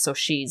make it so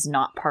she's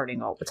not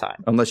partying all the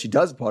time. Unless she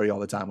does party all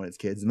the time when it's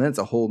kids, and then it's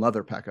a whole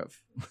nother pack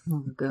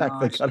they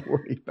gotta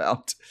worry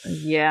about.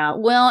 Yeah,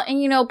 well,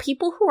 and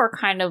people who are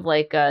kind of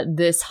like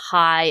this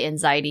high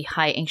anxiety,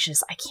 high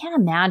anxious, I can't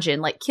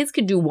imagine, like, kids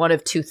could do one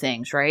of two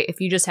things, right?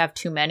 If you just have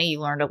too many, you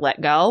learn to let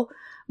go.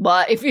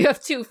 But if you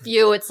have too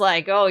few, it's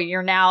like, oh,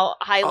 you're now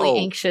highly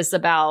anxious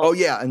about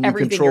and you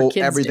control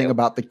everything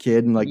about the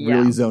kid and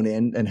really zone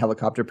in and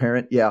helicopter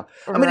parent. Yeah.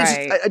 I mean,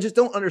 I just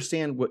don't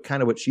understand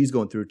what she's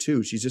going through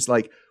too. She's just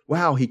like,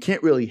 wow, he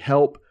can't really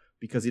help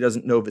because he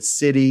doesn't know the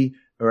city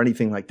or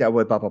anything like that.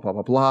 Blah, blah, blah,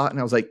 blah, blah. And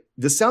I was like,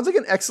 this sounds like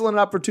an excellent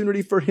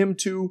opportunity for him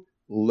to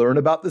learn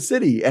about the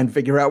city and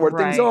figure out where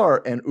things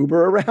are and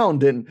Uber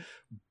around and,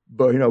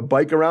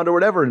 bike around or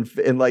whatever.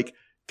 And like,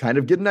 kind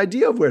of get an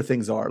idea of where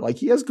things are. Like,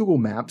 he has Google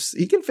Maps.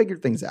 He can figure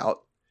things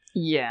out.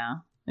 Yeah.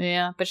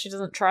 Yeah, but she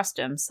doesn't trust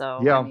him, so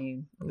yeah,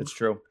 it's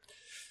true.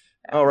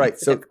 All right,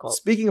 so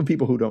speaking of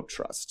people who don't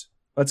trust,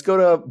 let's go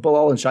to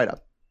Bilal and Shaida.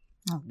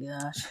 Oh,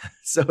 gosh.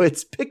 So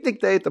it's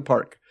picnic day at the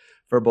park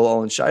for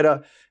Bilal and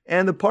Shaida,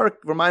 and the park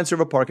reminds her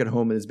of a park at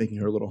home and is making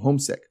her a little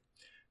homesick.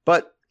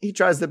 But he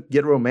tries to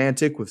get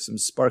romantic with some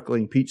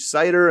sparkling peach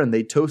cider, and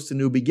they toast to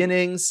new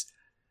beginnings.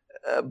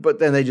 but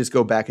then they just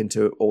go back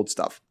into old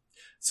stuff.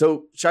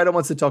 So Shida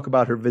wants to talk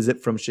about her visit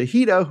from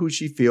Shahida, who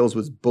she feels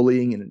was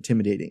bullying and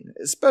intimidating,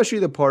 especially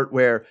the part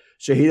where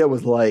Shahida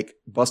was like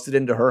busted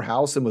into her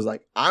house and was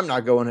like, I'm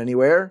not going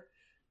anywhere.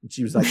 And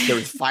she was like, there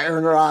was fire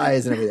in her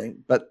eyes and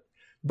everything. But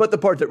the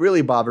part that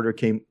really bothered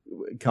her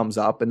comes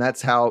up, and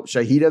that's how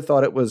Shahida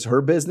thought it was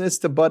her business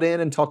to butt in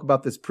and talk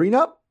about this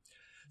prenup.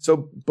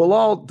 So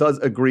Bilal does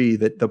agree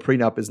that the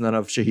prenup is none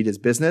of Shahida's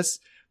business,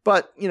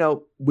 but,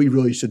 we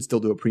really should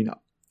still do a prenup.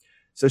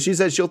 So she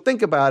says she'll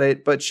think about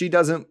it, but she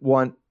doesn't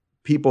want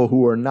people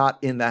who are not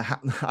in the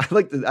house.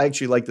 I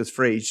actually like this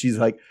phrase. She's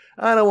like,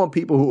 I don't want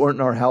people who aren't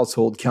in our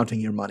household counting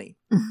your money.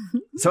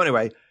 So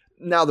anyway,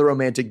 now the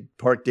romantic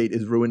park date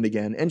is ruined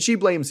again, and she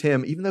blames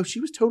him, even though she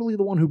was totally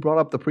the one who brought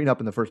up the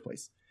prenup in the first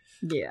place.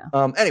 Yeah.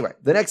 Anyway,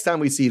 the next time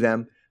we see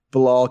them,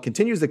 Bilal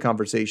continues the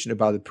conversation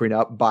about the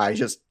prenup by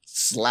just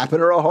slapping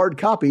her a hard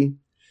copy.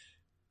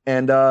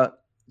 And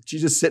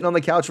she's just sitting on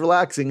the couch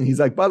relaxing. And he's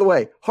like, by the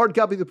way, hard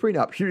copy of the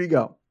prenup. Here you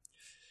go.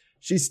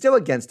 She's still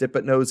against it,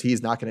 but knows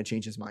he's not going to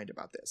change his mind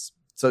about this.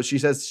 So she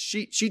says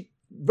she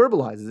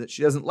verbalizes it.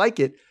 She doesn't like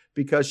it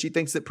because she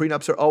thinks that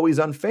prenups are always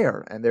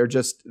unfair. And they're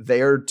just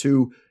there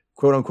to,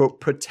 quote unquote,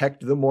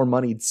 protect the more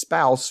moneyed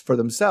spouse for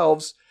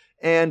themselves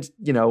and,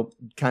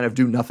 kind of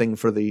do nothing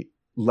for the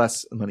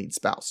less moneyed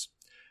spouse.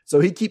 So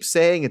he keeps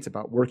saying it's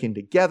about working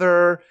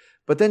together.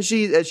 But then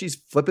as she's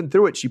flipping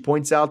through it, she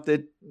points out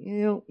that,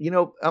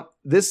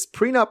 this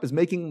prenup is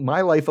making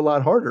my life a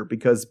lot harder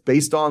because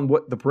based on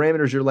what the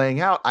parameters you're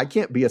laying out, I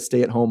can't be a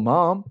stay-at-home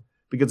mom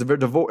because if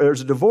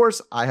there's a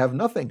divorce, I have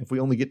nothing if we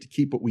only get to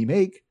keep what we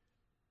make.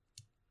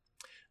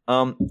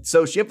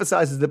 So she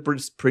emphasizes that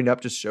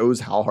prenup just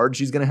shows how hard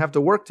she's going to have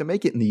to work to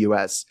make it in the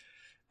U.S.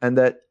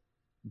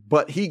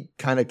 But he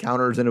kind of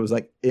counters and it was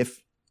like,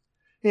 if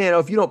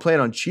you don't plan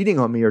on cheating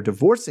on me or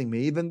divorcing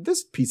me, then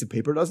this piece of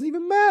paper doesn't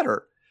even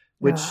matter.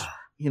 Which,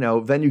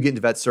 then you get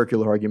into that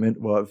circular argument.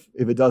 Well,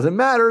 if it doesn't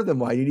matter, then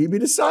why do you need me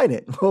to sign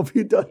it? Well, if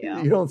you don't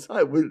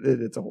sign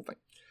it, it's a whole thing.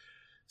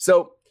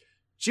 So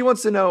she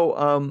wants to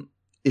know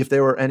if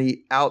there were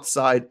any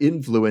outside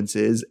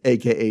influences,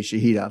 aka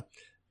Shahida,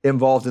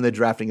 involved in the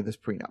drafting of this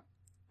prenup.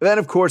 And then,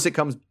 of course,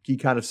 he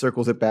kind of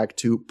circles it back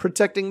to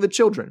protecting the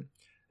children.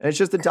 And it's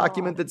just a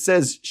document that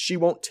says she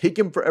won't take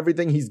him for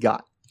everything he's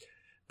got.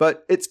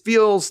 But it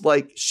feels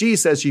like she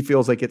says she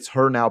feels like it's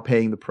her now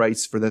paying the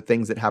price for the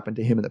things that happened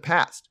to him in the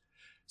past.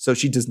 So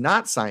she does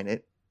not sign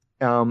it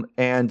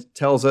and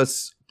tells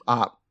us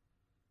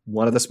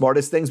one of the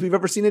smartest things we've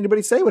ever seen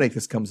anybody say when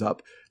this comes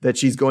up, that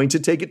she's going to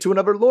take it to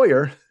another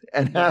lawyer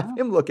and have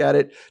him look at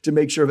it to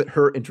make sure that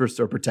her interests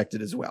are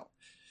protected as well.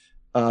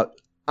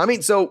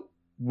 So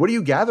what do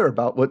you gather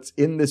about what's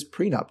in this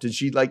prenup? Did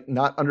she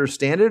not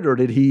understand it, or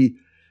did he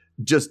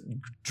just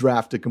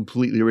draft a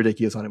completely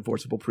ridiculous,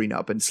 unenforceable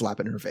prenup and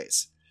slap it in her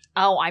face?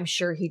 Oh, I'm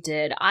sure he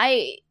did.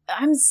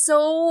 I'm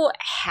so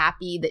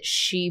happy that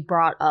she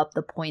brought up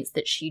the points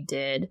that she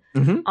did.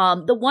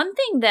 Mm-hmm. The one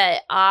thing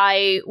that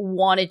I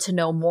wanted to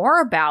know more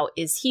about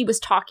is he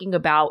was talking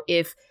about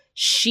if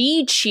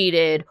she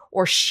cheated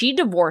or she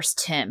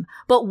divorced him,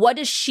 but what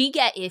does she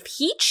get if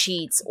he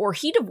cheats or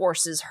he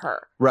divorces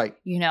her? Right.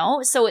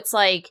 So it's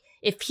like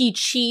if he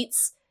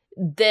cheats,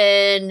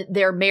 then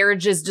their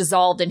marriage is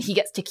dissolved and he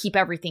gets to keep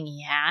everything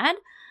he had,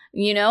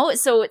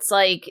 So it's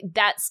like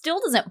that still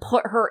doesn't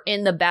put her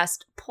in the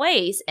best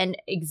place. And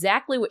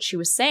exactly what she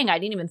was saying, I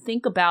didn't even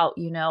think about,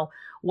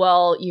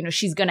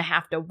 she's going to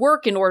have to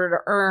work in order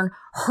to earn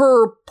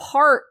her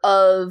part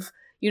of,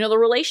 the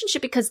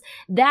relationship, because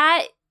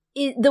that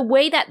is the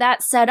way that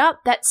that's set up.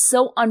 That's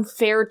so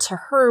unfair to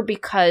her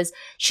because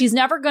she's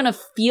never going to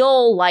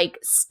feel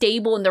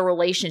stable in the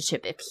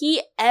relationship. If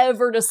he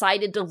ever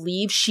decided to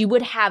leave, she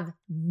would have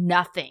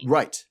nothing.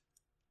 Right.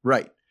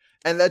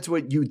 And that's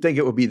what you'd think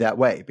it would be that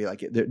way. Be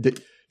like,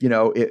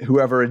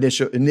 whoever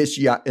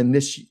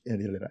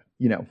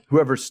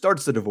whoever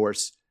starts the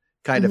divorce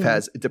kind of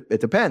has, it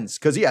depends.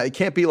 Because it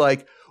can't be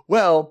like,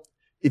 well,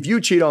 if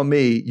you cheat on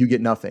me, you get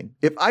nothing.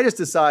 If I just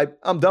decide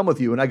I'm done with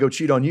you and I go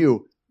cheat on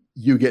you,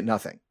 you get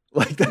nothing.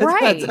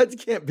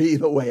 That can't be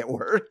the way it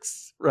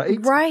works, right?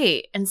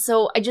 Right. And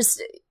so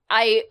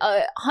I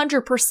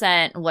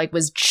 100%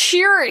 was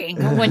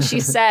cheering when she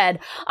said,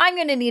 I'm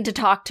going to need to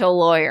talk to a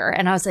lawyer.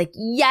 And I was like,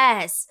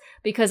 yes,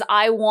 because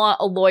I want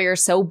a lawyer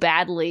so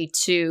badly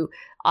to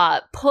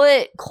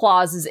put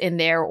clauses in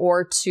there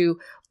or to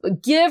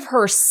give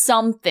her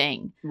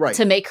something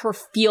to make her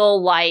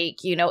feel like,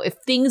 if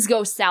things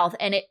go south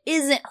and it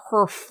isn't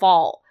her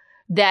fault,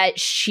 that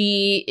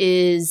she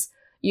is,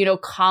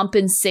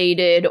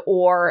 compensated,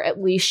 or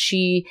at least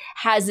she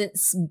hasn't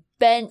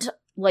spent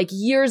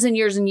years and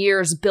years and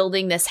years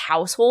building this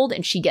household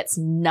and she gets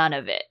none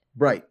of it.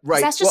 Right.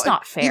 That's just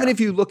not fair. Even if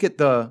you look at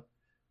the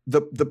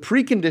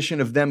precondition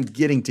of them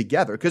getting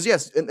together, because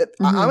yes,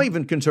 I'm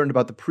even concerned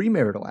about the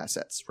premarital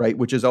assets, right?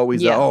 Which is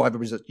always, you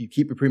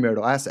keep your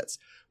premarital assets.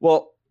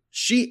 Well,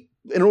 she,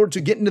 in order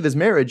to get into this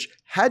marriage,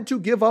 had to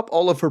give up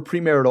all of her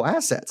premarital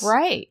assets.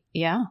 Right.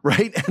 Yeah.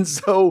 Right. And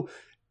so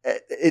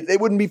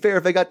it wouldn't be fair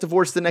if they got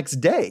divorced the next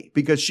day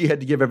because she had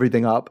to give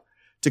everything up.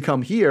 to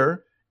come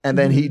here. And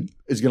then he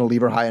is going to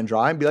leave her high and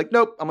dry and be like,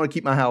 nope, I'm going to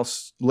keep my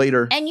house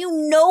later. And you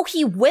know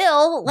he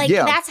will. Like,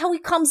 that's how he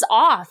comes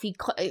off.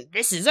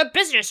 This is a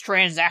business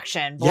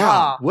transaction. Blah.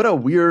 Yeah. What a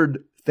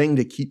weird thing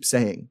to keep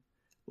saying.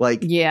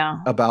 Like,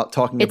 about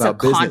talking about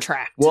business. It's a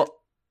contract. Well,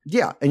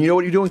 yeah. And you know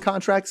what you do in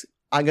contracts?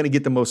 I'm going to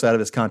get the most out of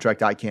this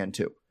contract I can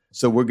too.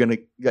 So we're going to,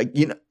 like,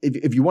 you know,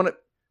 if you want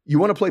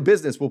to play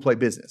business, we'll play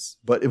business.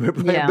 But if we're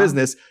playing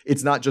business,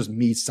 it's not just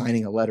me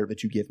signing a letter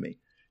that you give me.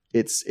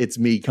 It's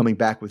me coming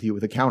back with you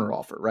with a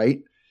counteroffer,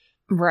 right?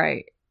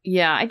 Right.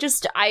 Yeah.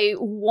 I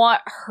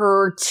want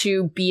her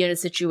to be in a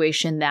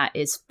situation that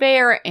is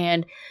fair.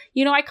 And,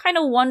 you know, I kind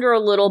of wonder a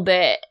little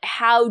bit,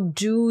 how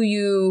do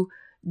you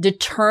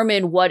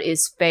determine what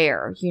is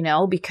fair, you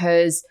know,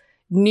 because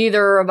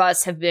neither of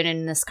us have been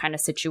in this kind of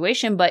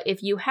situation. But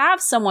if you have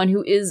someone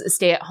who is a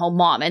stay-at-home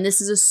mom, and this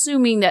is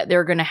assuming that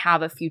they're going to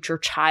have a future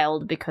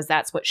child because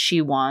that's what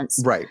she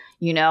wants, right?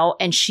 You know,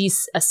 and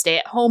she's a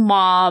stay-at-home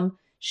mom.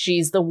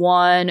 She's the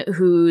one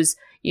who's,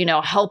 you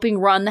know, helping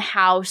run the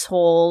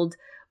household.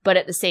 But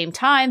at the same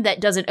time, that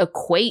doesn't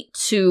equate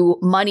to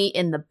money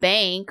in the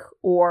bank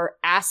or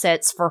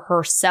assets for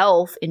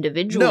herself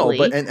individually.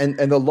 No, but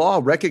and the law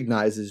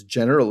recognizes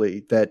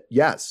generally that,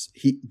 yes,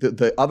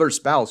 the other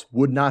spouse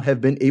would not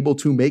have been able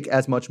to make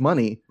as much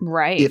money,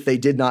 right, if they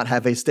did not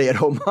have a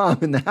stay-at-home mom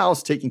in the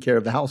house taking care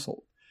of the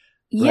household.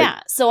 Right?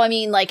 Yeah. So, I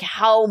mean, like,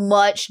 how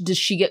much does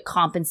she get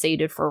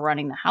compensated for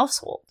running the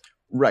household?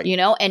 Right. You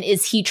know, and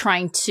is he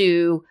trying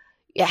to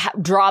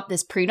drop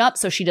this prenup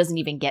so she doesn't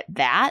even get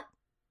that?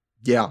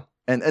 Yeah.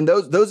 And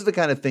those are the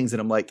kind of things that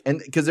I'm like,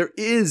 and because there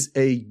is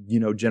a, you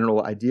know,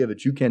 general idea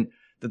that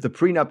that the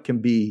prenup can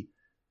be,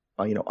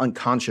 you know,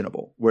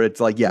 unconscionable, where it's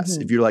like, yes,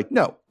 if you're like,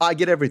 no, I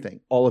get everything,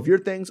 all of your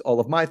things, all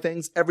of my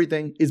things,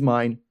 everything is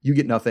mine. You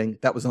get nothing.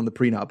 That was on the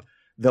prenup.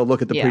 They'll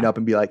look at the prenup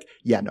and be like,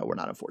 yeah, no, we're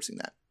not enforcing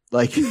that.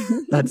 Like,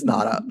 that's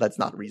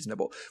not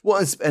reasonable.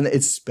 Well, and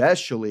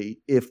especially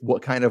if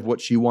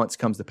what she wants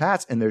comes to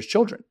pass and there's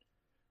children,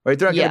 right?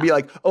 They're not going to be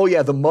like, oh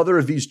yeah, the mother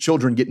of these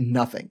children get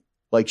nothing.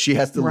 Like, she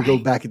has to go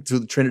back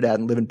into Trinidad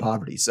and live in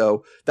poverty.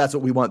 So that's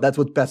what we want. That's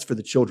what's best for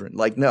the children.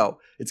 Like, no,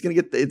 it's going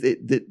to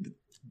get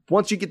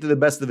once you get to the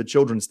best of the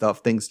children stuff,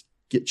 things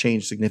get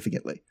changed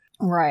significantly.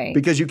 Right.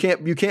 Because you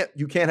can't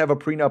have a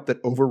prenup that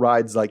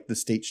overrides like the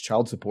state's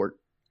child support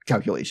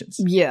calculations.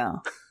 Yeah.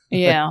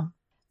 Yeah.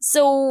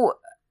 So,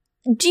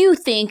 do you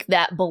think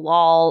that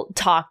Bilal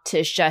talked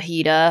to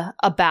Shahida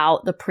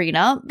about the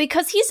prenup?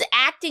 Because he's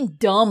acting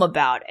dumb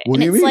about it. What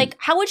do you mean? Like,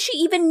 how would she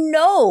even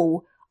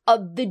know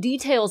of the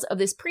details of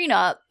this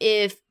prenup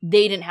if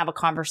they didn't have a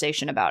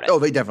conversation about it? Oh,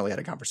 they definitely had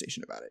a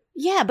conversation about it.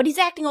 Yeah, but he's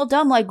acting all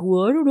dumb, like,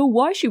 well, I don't know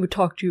why she would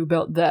talk to you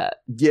about that.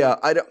 Yeah,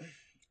 I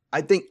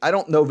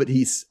don't know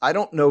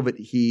that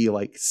he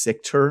like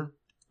sicked her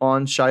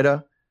on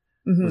Shida.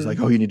 It was like,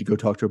 oh, you need to go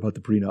talk to her about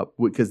the prenup,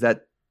 because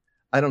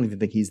I don't even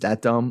think he's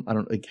that dumb. I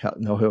don't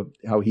know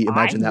how he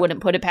imagined that. I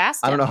wouldn't put it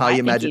past him. I don't know how he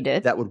imagined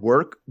that would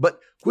work. But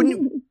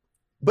wouldn't you?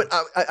 But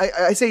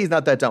I say he's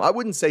not that dumb. I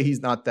wouldn't say he's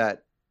not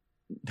that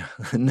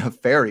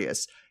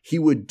nefarious. He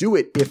would do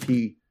it if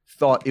he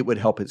thought it would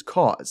help his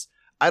cause.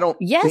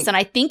 Yes, and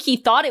I think he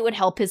thought it would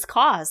help his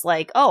cause.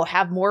 Like, oh,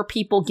 have more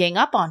people gang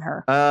up on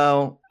her.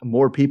 Oh,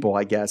 more people,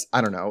 I guess.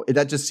 I don't know.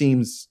 That just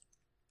seems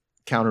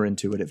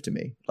counterintuitive to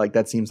me. Like,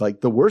 that seems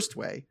like the worst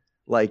way.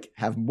 Like,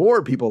 have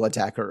more people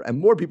attack her and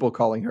more people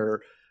calling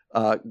her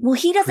well,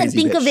 he doesn't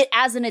think bitch. of it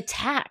as an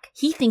attack.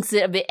 He thinks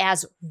of it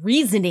as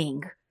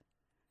reasoning.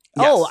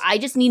 Yes. Oh, I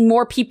just need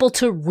more people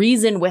to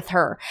reason with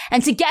her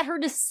and to get her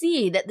to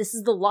see that this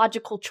is the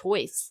logical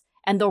choice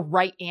and the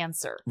right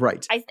answer.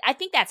 Right. I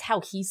think that's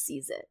how he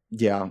sees it.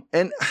 Yeah.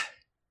 And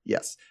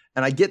yes.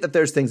 And I get that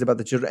there's things about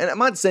the children. And I'm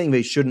not saying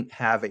they shouldn't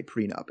have a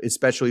prenup,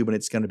 especially when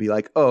it's going to be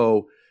like,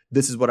 oh,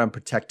 this is what I'm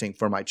protecting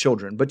for my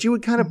children. But you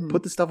would kind of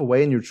put the stuff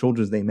away in your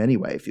children's name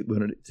anyway if you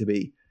wanted it to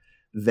be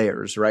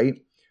theirs, right?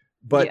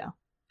 But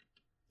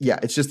yeah,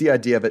 it's just the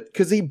idea of it.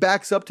 Because he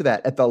backs up to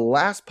that at the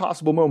last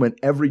possible moment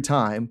every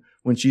time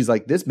when she's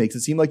like, this makes it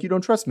seem like you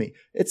don't trust me.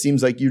 It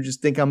seems like you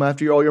just think I'm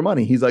after all your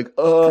money. He's like,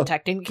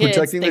 protecting the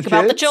kids. Think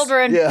about the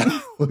children. Yeah.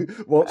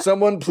 Won't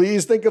someone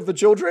please think of the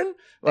children?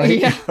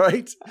 Like,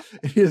 right?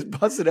 He just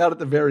busts it out at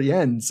the very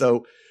end.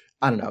 So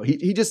I don't know.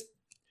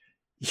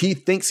 He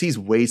thinks he's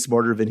way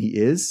smarter than he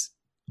is.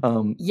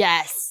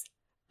 Yes.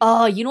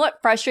 Oh, you know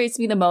what frustrates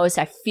me the most?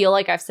 I feel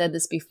like I've said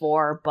this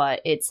before, but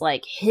it's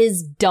like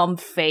his dumb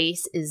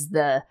face is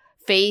the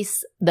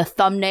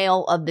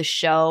thumbnail of the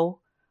show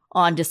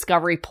on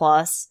Discovery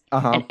Plus.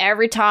 And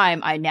every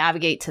time I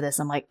navigate to this,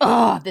 I'm like,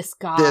 oh, this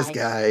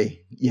guy.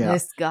 Yeah.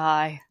 This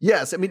guy.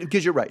 Yes. I mean,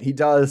 because you're right. He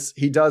does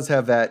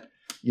have that,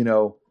 you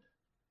know,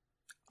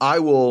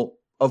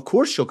 of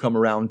course she'll come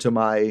around to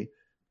my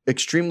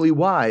extremely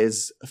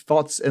wise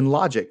thoughts and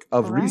logic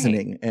of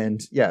reasoning.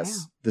 And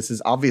yes, this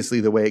is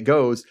obviously the way it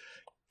goes.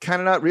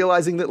 Kind of not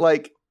realizing that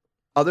like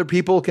other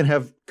people can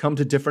have come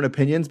to different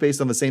opinions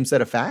based on the same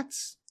set of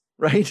facts,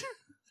 right?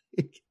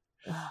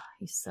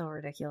 He's so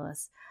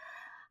ridiculous.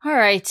 All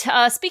right.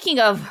 Speaking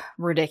of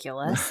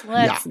ridiculous,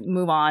 let's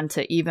move on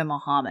to Eva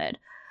Muhammad.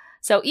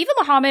 So Eve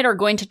and Mohammed are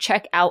going to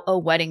check out a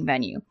wedding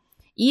venue.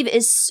 Eve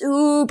is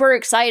super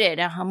excited.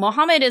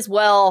 Mohammed is,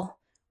 well,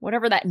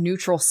 whatever that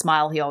neutral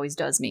smile he always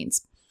does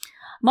means.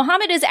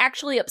 Mohammed is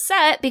actually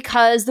upset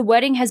because the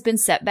wedding has been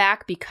set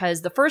back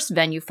because the first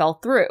venue fell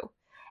through.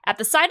 At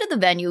the side of the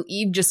venue,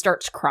 Eve just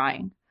starts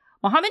crying.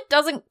 Mohammed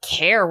doesn't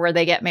care where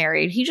they get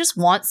married. He just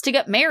wants to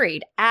get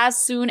married as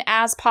soon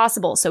as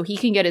possible so he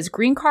can get his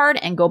green card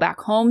and go back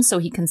home so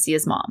he can see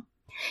his mom.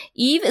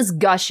 Eve is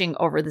gushing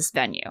over this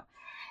venue.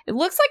 It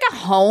looks like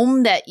a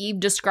home that Eve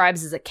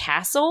describes as a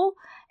castle,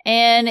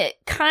 and it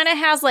kind of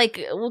has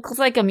it looks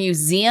like a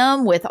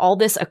museum with all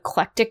this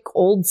eclectic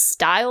old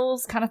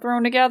styles kind of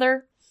thrown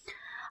together.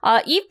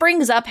 Eve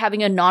brings up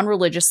having a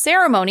non-religious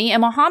ceremony,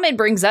 and Mohammed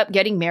brings up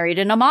getting married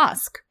in a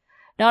mosque.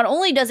 Not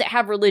only does it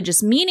have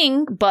religious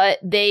meaning, but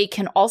they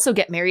can also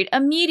get married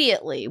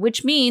immediately,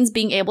 which means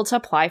being able to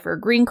apply for a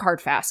green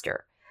card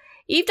faster.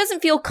 Eve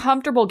doesn't feel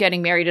comfortable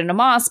getting married in a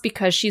mosque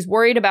because she's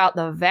worried about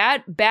the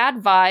bad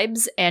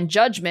vibes and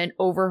judgment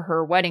over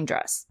her wedding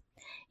dress.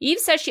 Eve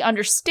says she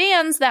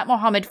understands that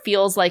Mohammed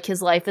feels like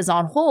his life is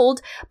on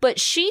hold, but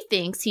she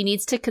thinks he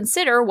needs to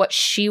consider what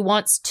she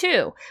wants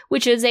too,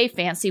 which is a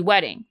fancy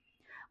wedding.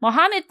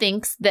 Mohammed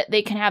thinks that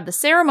they can have the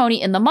ceremony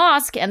in the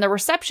mosque and the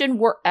reception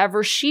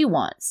wherever she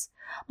wants.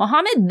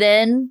 Mohammed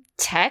then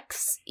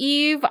texts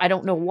Eve, I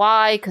don't know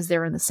why, because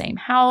they're in the same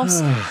house,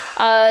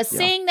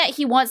 saying that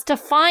he wants to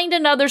find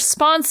another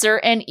sponsor,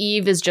 and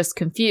Eve is just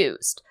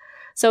confused.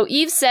 So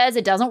Eve says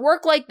it doesn't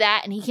work like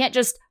that, and he can't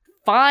just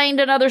find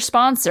another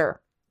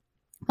sponsor.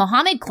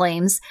 Mohammed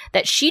claims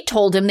that she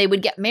told him they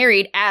would get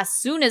married as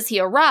soon as he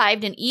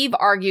arrived, and Eve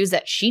argues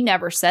that she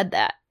never said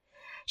that.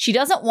 She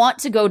doesn't want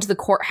to go to the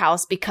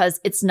courthouse because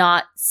it's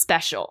not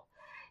special.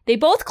 They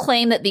both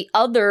claim that the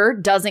other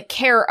doesn't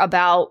care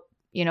about,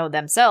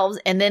 themselves,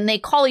 and then they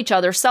call each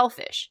other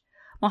selfish.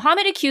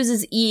 Mohammed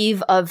accuses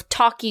Eve of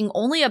talking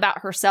only about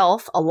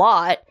herself a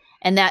lot,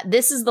 and that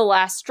this is the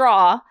last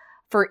straw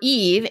for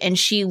Eve, and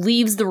she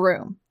leaves the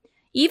room.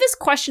 Eve is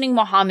questioning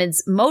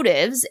Mohammed's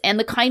motives and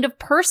the kind of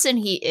person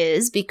he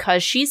is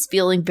because she's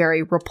feeling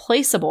very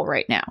replaceable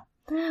right now.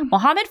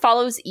 Mohammed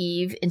follows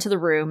Eve into the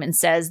room and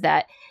says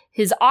that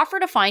his offer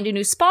to find a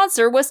new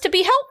sponsor was to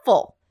be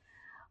helpful.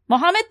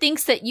 Mohammed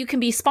thinks that you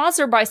can be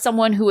sponsored by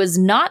someone who is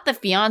not the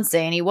fiancé,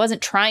 and he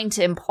wasn't trying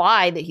to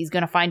imply that he's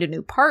going to find a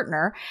new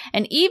partner,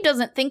 and Eve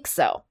doesn't think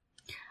so.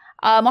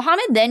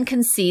 Mohammed then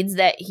concedes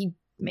that he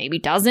maybe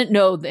doesn't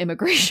know the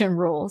immigration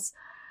rules.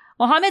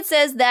 Mohammed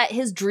says that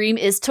his dream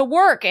is to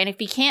work, and if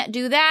he can't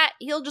do that,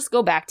 he'll just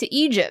go back to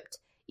Egypt.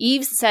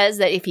 Eve says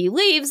that if he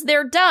leaves,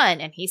 they're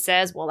done, and he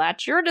says, well,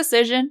 that's your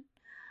decision.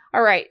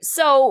 All right,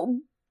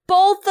 so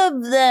both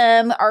of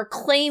them are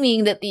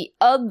claiming that the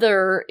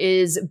other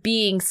is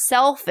being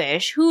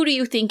selfish. Who do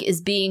you think is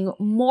being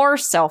more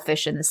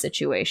selfish in this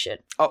situation?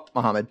 Oh,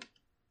 Mohammed.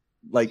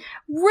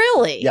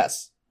 Really?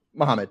 Yes,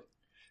 Mohammed.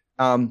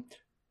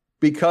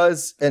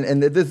 Because,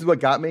 and this is what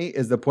got me,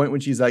 is the point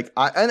when she's like,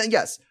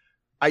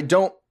 I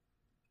don't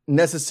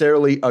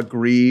necessarily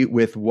agree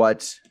with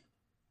what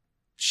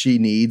she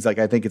needs.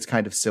 I think it's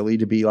kind of silly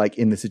to be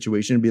in the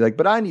situation and be like,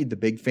 but I need the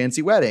big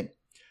fancy wedding,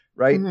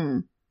 right?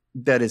 Mm-hmm.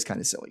 That is kind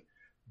of silly.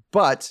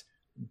 But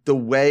the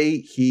way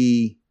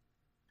he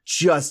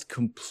just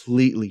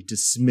completely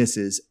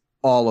dismisses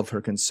all of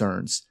her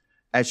concerns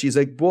as she's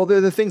like, well,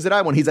 they're the things that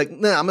I want. He's like,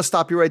 nah, I'm going to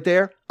stop you right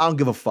there. I don't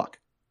give a fuck.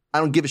 I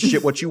don't give a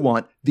shit what you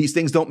want. These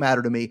things don't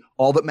matter to me.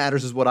 All that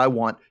matters is what I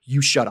want.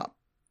 You shut up.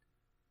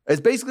 It's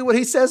basically what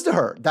he says to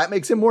her. That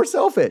makes him more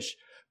selfish.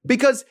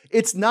 Because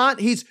it's not,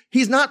 he's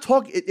not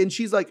talking, and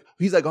he's like,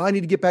 oh, I need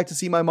to get back to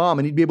see my mom.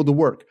 I need to be able to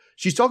work.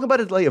 She's talking about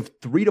a delay of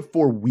 3 to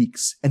 4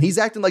 weeks, and he's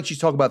acting like she's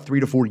talking about 3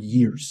 to 4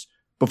 years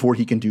before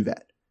he can do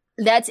that.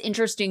 That's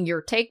interesting,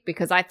 your take,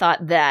 because I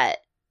thought that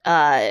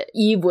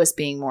Eve was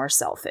being more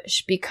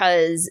selfish,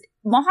 because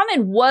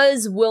Mohammed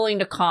was willing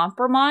to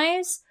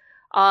compromise.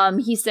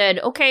 He said,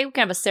 okay, we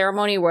can have a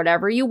ceremony,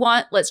 whatever you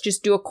want. Let's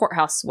just do a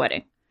courthouse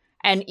wedding.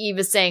 And Eve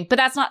is saying, but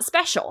that's not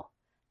special.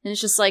 And it's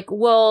just like,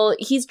 well,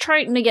 he's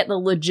trying to get the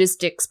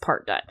logistics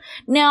part done.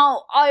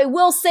 Now, I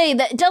will say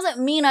that it doesn't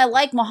mean I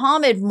like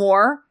Mohammed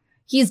more.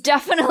 He's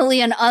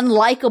definitely an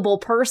unlikable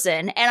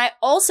person. And I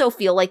also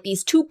feel like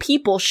these two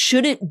people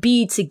shouldn't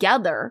be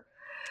together.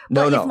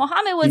 But if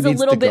Mohammed was a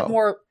little bit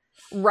more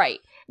right,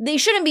 they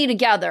shouldn't be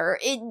together.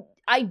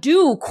 I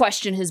do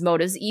question his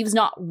motives. Eve's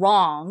not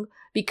wrong,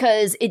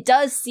 because it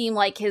does seem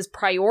like his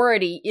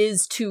priority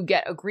is to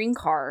get a green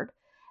card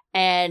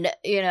and,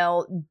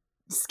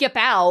 skip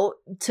out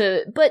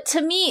but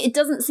to me, it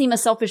doesn't seem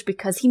as selfish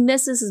because he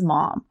misses his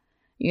mom,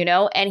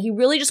 and he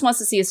really just wants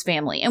to see his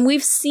family. And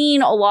we've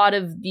seen a lot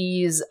of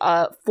these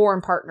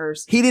foreign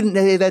partners. He didn't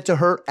say that to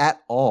her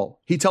at all.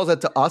 He tells that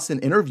to us in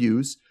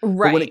interviews.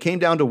 Right. But when it came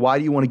down to why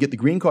do you want to get the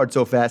green card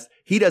so fast,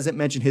 he doesn't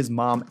mention his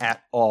mom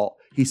at all.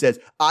 He says,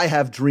 I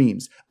have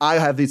dreams. I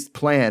have this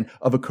plan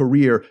of a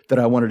career that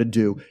I wanted to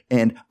do,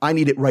 and I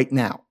need it right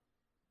now.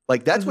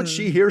 That's what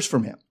she hears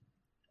from him.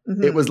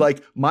 Mm-hmm. It was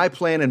my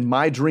plan and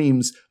my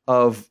dreams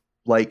of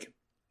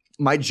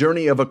my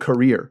journey of a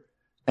career.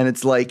 And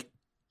it's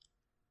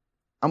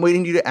I'm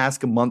waiting you to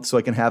ask a month so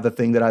I can have the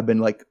thing that I've been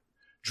like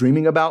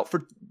dreaming about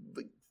for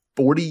like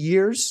 40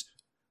 years.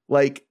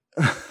 Like,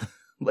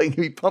 like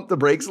we pump the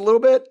brakes a little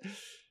bit.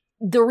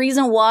 The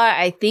reason why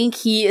I think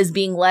he is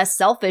being less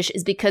selfish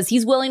is because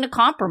he's willing to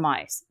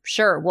compromise.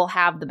 Sure, we'll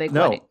have the big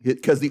wedding. No,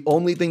 because the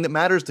only thing that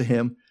matters to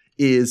him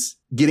is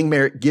getting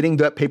married, getting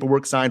that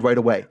paperwork signed right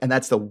away. And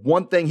that's the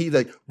one thing he's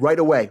like, right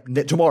away,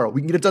 tomorrow.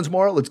 We can get it done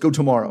tomorrow. Let's go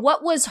tomorrow.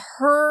 What was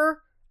her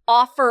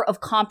offer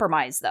of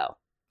compromise, though?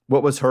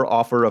 What was her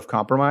offer of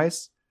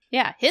compromise?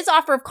 Yeah, his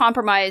offer of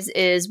compromise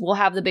is we'll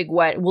have the big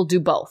wedding. We'll do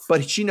both.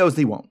 But she knows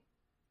he won't.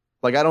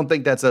 Like, I don't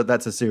think that's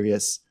a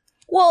serious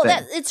Well, thing.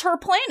 it's her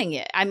planning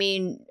it. I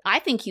mean, I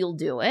think he'll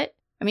do it.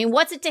 I mean,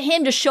 what's it to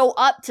him to show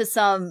up to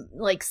some,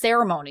 like,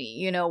 ceremony,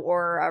 you know,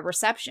 or a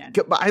reception?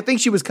 But I think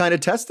she was kind of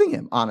testing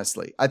him,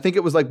 honestly. I think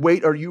it was like,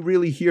 wait, are you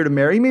really here to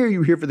marry me or are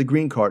you here for the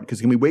green card?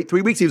 Because can we wait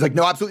 3 weeks? He was like,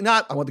 no, absolutely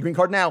not. I want the green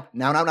card now.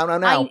 Now.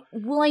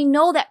 I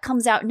know that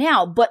comes out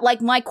now. But,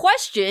 like, my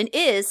question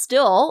is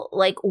still,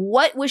 like,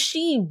 what was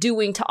she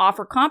doing to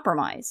offer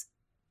compromise?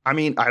 I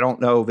mean, I don't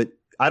know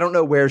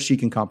where she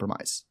can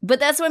compromise. But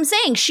that's what I'm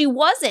saying. She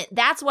wasn't.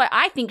 That's why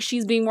I think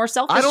she's being more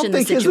selfish I don't in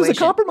this think situation. this was a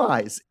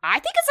compromise. I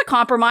think it's a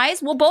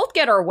compromise. We'll both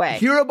get our way.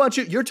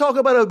 You're talking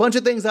about a bunch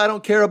of things I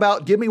don't care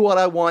about. Give me what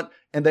I want,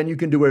 and then you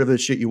can do whatever the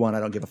shit you want. I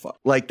don't give a fuck.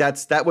 Like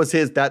that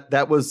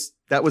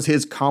was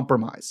his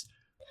compromise.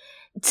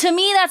 To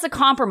me, that's a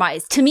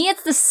compromise. To me,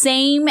 it's the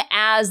same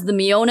as the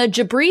Miona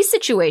Jabri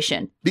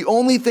situation. The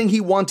only thing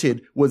he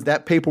wanted was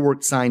that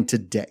paperwork signed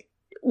today.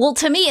 Well,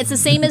 to me, it's the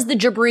same as the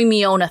Jabri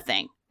Miona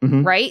thing.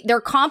 Mm-hmm. Right?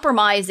 Their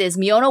compromise is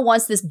Miona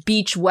wants this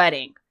beach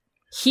wedding.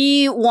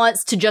 He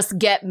wants to just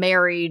get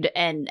married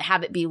and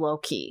have it be low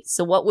key.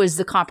 So what was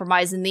the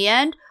compromise in the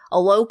end? A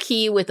low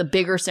key with a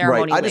bigger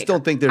ceremony. Right. I just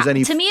don't think there's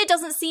any. To me, it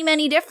doesn't seem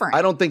any different.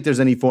 I don't think there's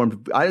any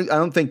form. I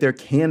don't think there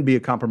can be a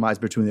compromise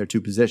between their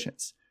two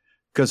positions,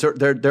 because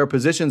their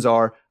positions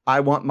are: I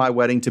want my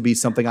wedding to be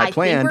something I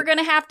planned. I think we're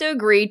going to have to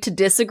agree to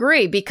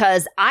disagree,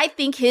 because I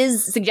think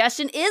his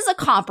suggestion is a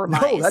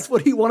compromise. No, that's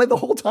what he wanted the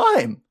whole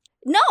time.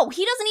 No,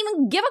 he doesn't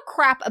even give a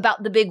crap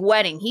about the big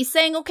wedding. He's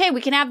saying, okay,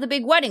 we can have the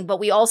big wedding, but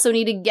we also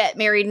need to get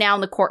married now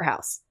in the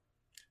courthouse.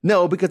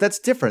 No, because that's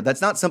different. That's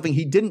not something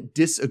he didn't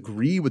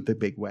disagree with the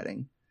big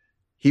wedding.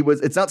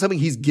 It's not something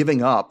he's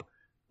giving up,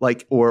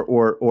 like,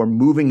 or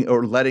moving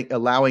or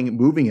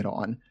moving it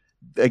on.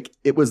 Like,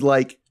 it was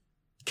like,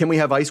 can we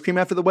have ice cream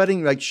after the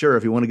wedding? Like, sure,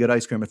 if you want to get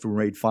ice cream after we're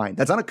married, fine.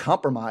 That's not a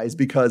compromise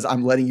because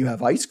I'm letting you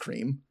have ice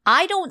cream.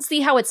 I don't see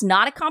how it's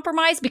not a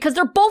compromise, because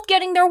they're both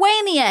getting their way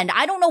in the end.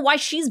 I don't know why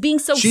she's being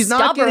so stubborn. She's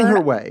not getting her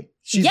way.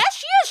 Yes,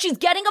 she is. She's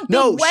getting a big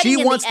wedding. No, she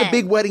wants the end.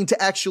 big wedding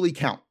to actually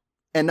count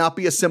and not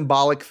be a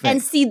symbolic thing.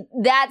 And see,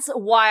 that's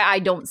why I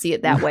don't see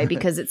it that way,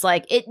 because it's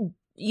like,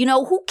 you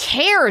know, who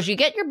cares? You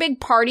get your big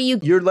party.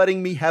 You're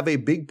letting me have a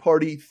big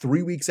party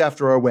 3 weeks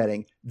after our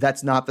wedding.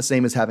 That's not the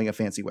same as having a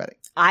fancy wedding.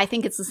 I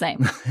think it's the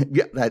same.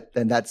 Yeah,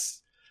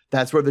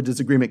 that's where the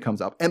disagreement comes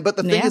up. But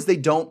the thing is, they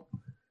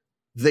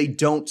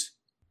don't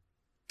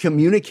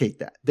communicate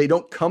that. They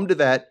don't come to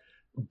that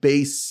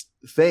base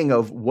thing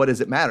of what does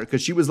it matter?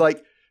 Because she was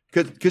like,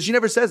 because she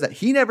never says that.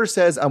 He never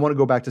says, I want to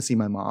go back to see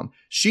my mom.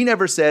 She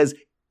never says,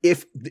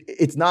 if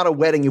it's not a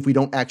wedding if we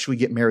don't actually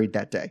get married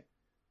that day.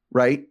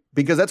 Right?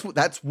 Because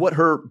that's what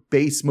her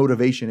base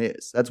motivation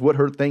is. That's what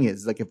her thing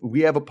is. Like, if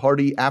we have a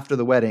party after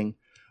the wedding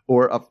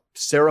or a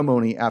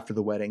ceremony after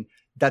the wedding,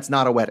 that's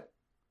not a wedding.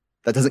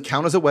 That doesn't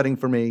count as a wedding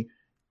for me.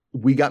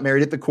 We got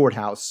married at the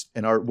courthouse,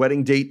 and our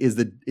wedding date is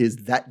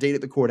that date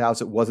at the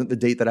courthouse. It wasn't the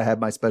date that I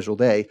had my special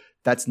day.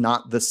 That's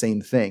not the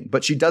same thing.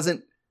 But she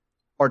doesn't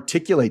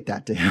articulate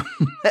that to him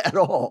at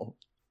all.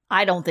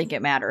 I don't think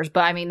it matters.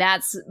 But I mean,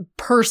 that's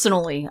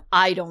personally,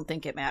 I don't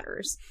think it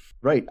matters.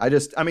 Right.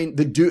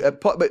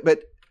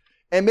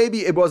 And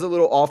maybe it was a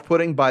little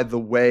off-putting by the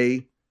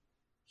way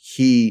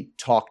he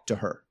talked to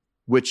her,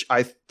 which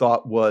I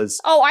thought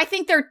was... Oh, I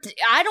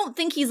don't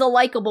think he's a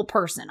likable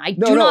person. I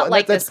do not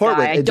like this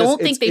guy. I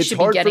don't think they should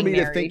be getting married.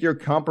 It's hard for me to think you're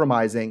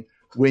compromising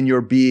when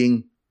you're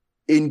being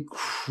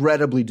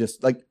incredibly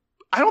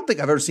I don't think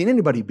I've ever seen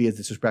anybody be as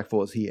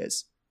disrespectful as he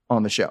is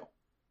on the show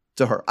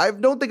to her. I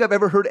don't think I've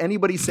ever heard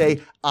anybody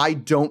say, I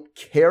don't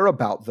care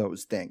about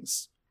those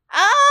things.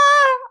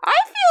 I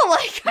feel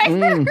like I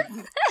heard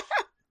that.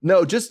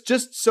 No,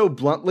 just so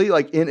bluntly,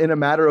 like in a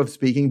matter of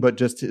speaking, but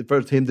just for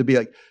him to be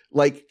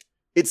like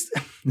it's,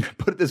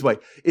 put it this way,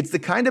 it's the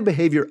kind of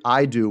behavior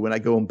I do when I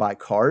go and buy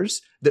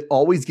cars that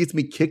always gets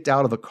me kicked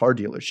out of a car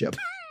dealership.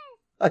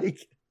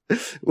 Like,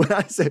 when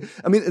I say,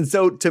 I mean, and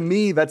so to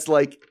me, that's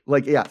like,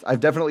 yeah, I've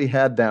definitely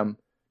had them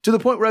to the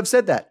point where I've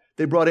said that.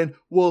 They brought in,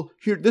 well,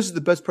 here, this is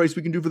the best price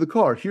we can do for the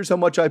car. Here's how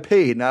much I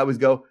paid. And I always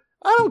go,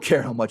 I don't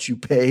care how much you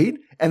paid.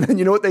 And then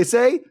you know what they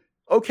say?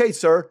 Okay,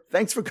 sir,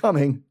 thanks for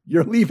coming.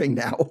 You're leaving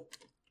now.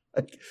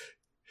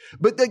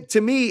 But to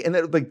me, and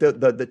like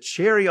the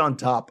cherry on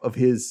top of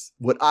his,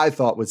 what I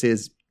thought was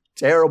his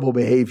terrible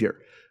behavior,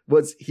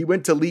 was he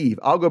went to leave.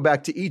 I'll go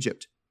back to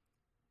Egypt.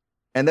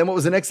 And then what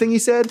was the next thing he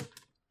said?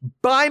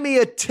 Buy me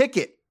a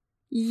ticket.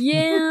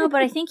 Yeah,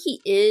 but I think he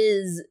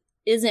is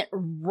isn't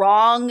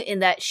wrong in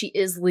that she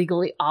is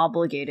legally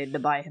obligated to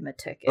buy him a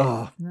ticket.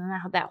 Oh.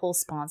 That whole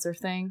sponsor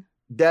thing.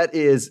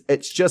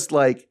 It's just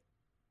like,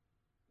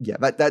 yeah,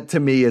 that to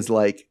me is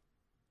like,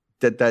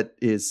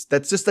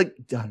 that's just like,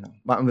 I don't know.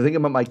 I'm thinking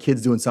about my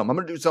kids doing something. I'm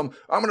going to do something.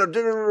 I'm going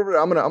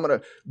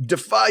to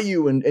defy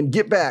you and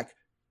get back.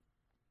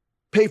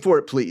 Pay for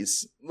it,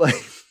 please. Like,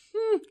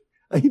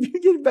 if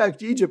you get back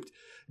to Egypt,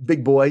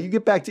 big boy, you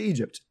get back to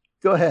Egypt.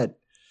 Go ahead.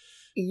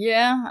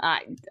 Yeah,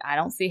 I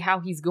don't see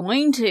how he's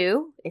going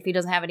to if he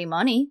doesn't have any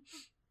money.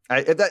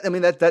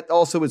 That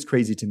also is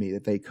crazy to me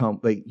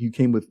that you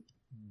came with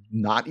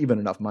not even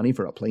enough money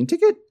for a plane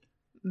ticket.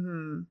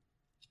 Mm-hmm.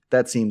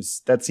 That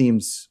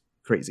seems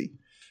crazy.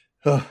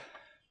 All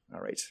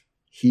right,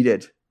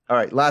 heated. All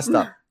right, last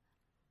up,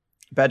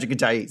 Patrick and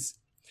Thais.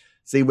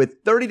 See, with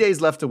 30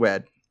 days left to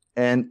wed,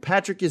 and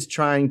Patrick is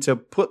trying to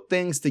put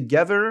things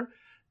together,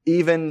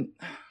 even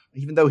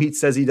though he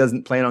says he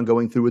doesn't plan on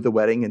going through with the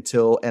wedding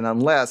until and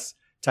unless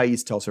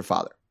Thais tells her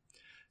father.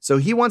 So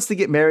he wants to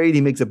get married.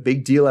 He makes a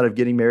big deal out of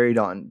getting married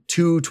on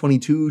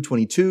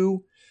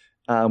 2/22/22,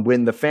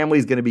 when the family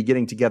is going to be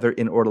getting together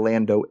in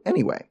Orlando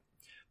anyway.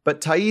 But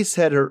Thais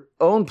had her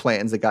own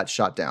plans that got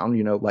shot down,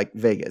 like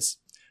Vegas.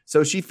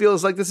 So she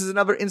feels like this is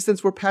another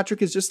instance where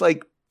Patrick is just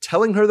like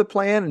telling her the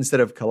plan instead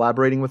of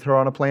collaborating with her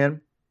on a plan.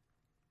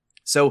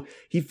 So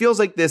he feels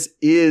like this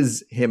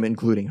is him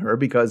including her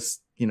because,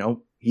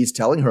 he's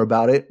telling her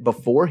about it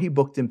before he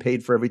booked and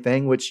paid for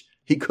everything, which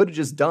he could have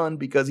just done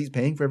because he's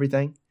paying for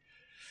everything.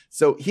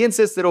 So he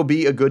insists it'll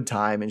be a good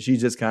time, and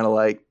she's just kind of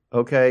like,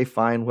 okay,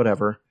 fine,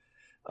 whatever.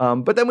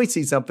 But then we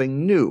see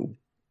something new.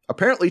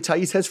 Apparently,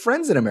 Thais has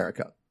friends in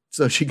America.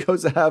 So she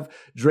goes to have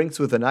drinks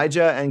with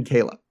Anijah and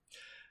Kayla.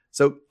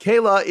 So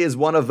Kayla is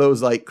one of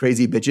those like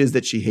crazy bitches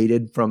that she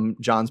hated from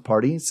John's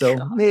party. So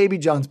maybe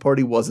John's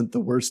party wasn't the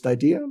worst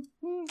idea.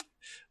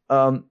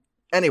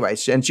 Anyway,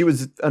 and she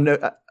was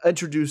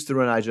introduced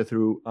through Anijah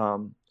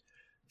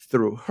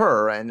through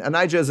her. And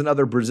Anijah is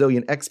another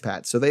Brazilian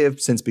expat. So they have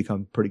since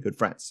become pretty good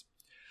friends.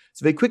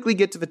 So they quickly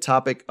get to the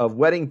topic of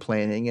wedding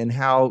planning and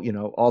how,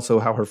 also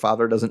how her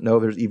father doesn't know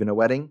there's even a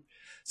wedding.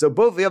 So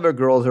both the other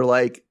girls are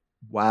like,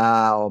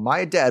 wow,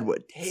 my dad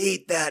would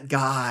hate that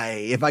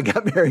guy if I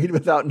got married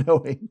without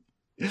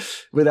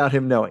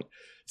him knowing.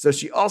 So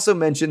she also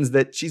mentions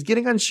that she's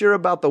getting unsure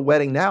about the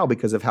wedding now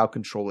because of how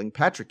controlling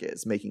Patrick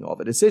is, making all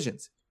the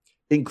decisions,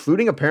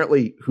 including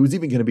apparently who's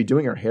even going to be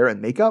doing her hair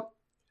and makeup,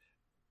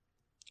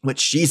 which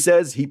she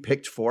says he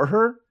picked for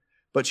her.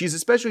 But she's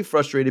especially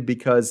frustrated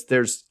because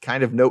there's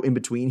kind of no in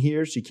between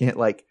here. She can't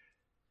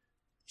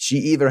she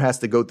either has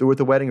to go through with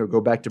the wedding or go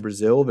back to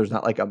Brazil. There's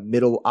not like a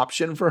middle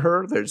option for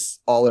her.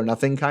 There's all or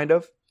nothing kind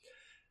of.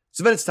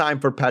 So then it's time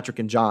for Patrick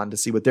and John to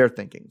see what they're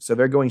thinking. So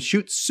they're going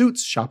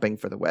suits shopping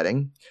for the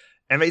wedding.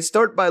 And they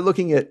start by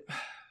looking at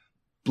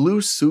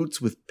blue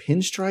suits with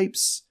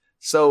pinstripes.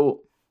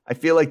 So I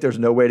feel like there's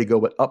no way to go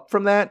but up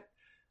from that.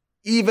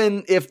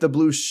 Even if the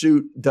blue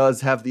suit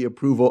does have the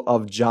approval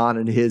of John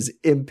and his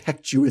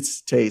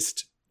impetuous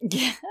taste.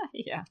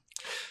 Yeah.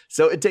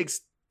 So it takes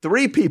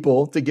 3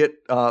 people to get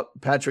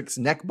Patrick's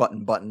neck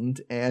button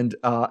buttoned. And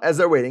as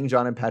they're waiting,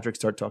 John and Patrick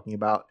start talking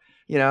about,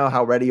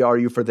 how ready are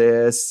you for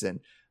this? And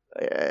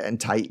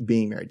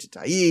being married to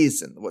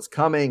Thais and what's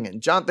coming.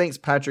 And John thinks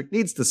Patrick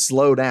needs to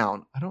slow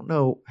down. I don't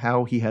know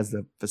how he has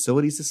the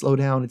facilities to slow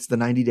down. It's the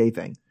 90-day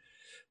thing.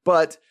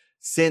 But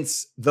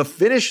since the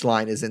finish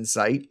line is in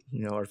sight,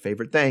 our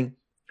favorite thing,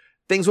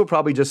 things will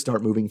probably just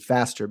start moving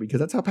faster because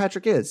that's how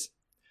Patrick is.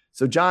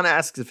 So John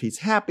asks if he's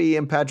happy,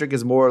 and Patrick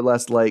is more or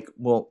less like,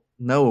 well,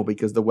 no,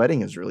 because the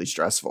wedding is really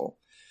stressful.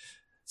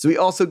 So we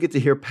also get to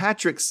hear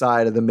Patrick's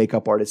side of the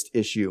makeup artist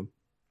issue.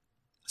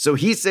 So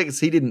he says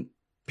he didn't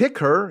pick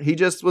her. He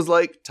just was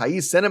like,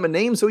 Thais sent him a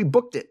name, so he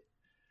booked it.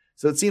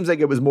 So it seems like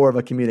it was more of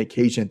a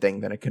communication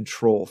thing than a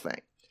control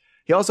thing.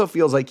 He also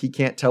feels like he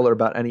can't tell her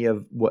about any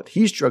of what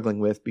he's struggling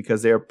with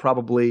because they're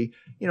probably,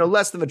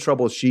 less than the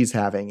troubles she's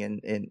having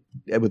in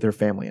with her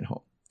family and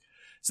home.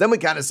 So then we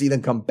kind of see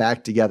them come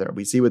back together.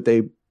 We see what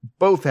they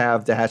both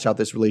have to hatch out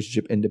this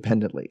relationship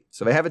independently.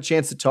 So they have a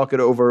chance to talk it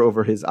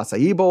over his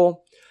acai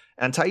bowl.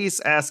 And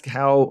Thais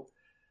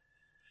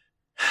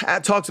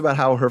talks about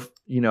how her,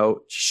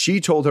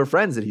 she told her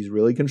friends that he's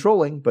really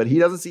controlling, but he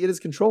doesn't see it as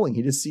controlling.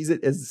 He just sees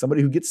it as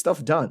somebody who gets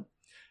stuff done,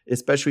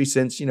 especially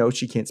since,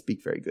 she can't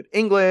speak very good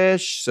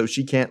English. So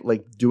she can't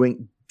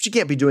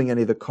be doing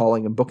any of the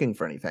calling and booking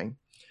for anything.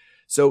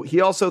 So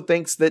he also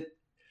thinks that,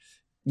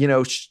 he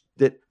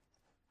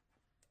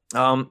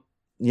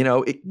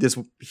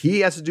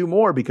has to do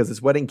more because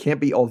this wedding can't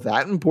be all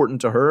that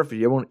important to her if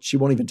she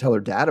won't even tell her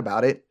dad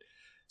about it.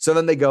 So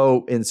then they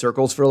go in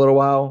circles for a little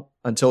while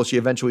until she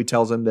eventually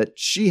tells him that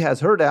she has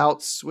her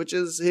doubts, which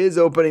is his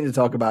opening to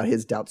talk about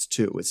his doubts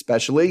too,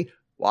 especially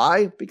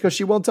why? Because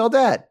she won't tell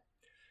dad,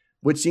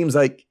 which seems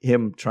like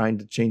him trying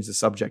to change the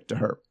subject to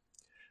her.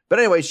 But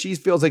anyway, she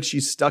feels like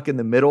she's stuck in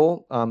the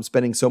middle,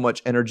 spending so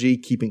much energy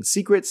keeping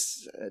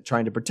secrets,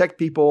 trying to protect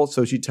people.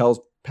 So she tells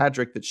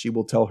Patrick that she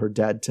will tell her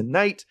dad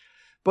tonight,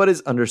 but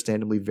is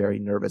understandably very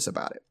nervous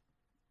about it.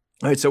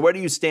 All right, so where do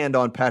you stand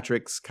on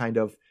Patrick's kind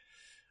of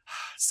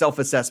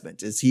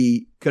self-assessment? Is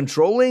he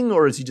controlling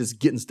or is he just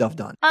getting stuff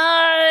done?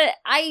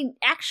 I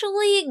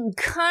actually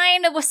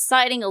kind of was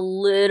siding a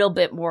little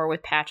bit more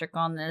with Patrick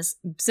on this,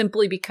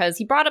 simply because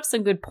he brought up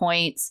some good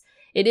points.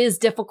 It is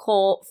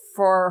difficult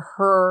for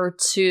her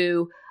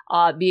to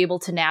be able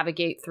to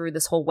navigate through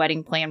this whole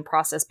wedding plan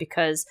process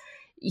because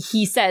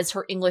he says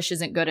her English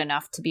isn't good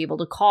enough to be able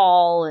to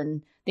call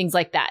and things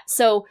like that.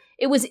 So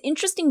it was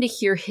interesting to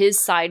hear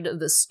his side of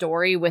the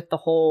story with the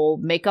whole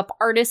makeup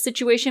artist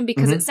situation,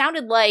 because it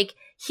sounded like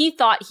he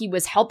thought he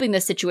was helping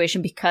the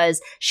situation because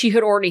she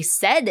had already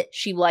said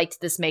she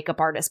liked this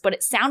makeup artist, but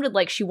it sounded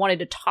like she wanted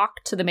to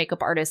talk to the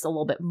makeup artist a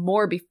little bit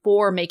more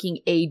before making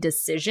a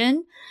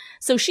decision.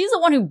 So she's the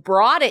one who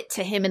brought it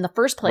to him in the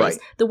first place. Right.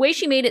 The way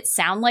she made it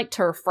sound like to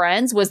her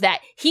friends was that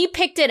he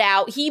picked it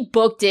out, he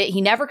booked it, he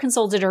never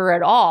consulted her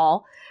at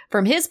all.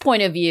 From his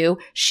point of view,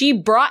 she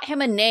brought him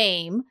a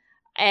name.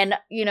 And,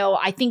 you know,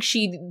 I think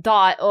she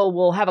thought, oh,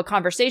 we'll have a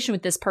conversation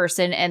with this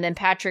person. And then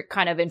Patrick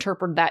kind of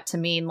interpreted that to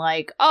mean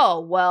like, oh,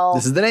 well,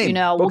 this is the name. You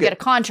know, we'll get a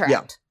contract.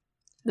 Yeah.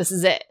 This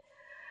is it.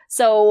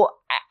 So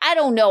I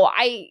don't know.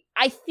 I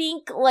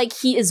think like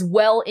he is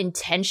well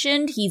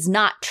intentioned. He's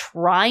not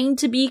trying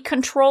to be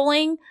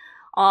controlling.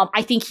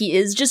 I think he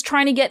is just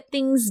trying to get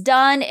things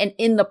done. And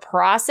in the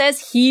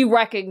process, he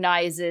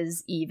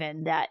recognizes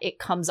even that it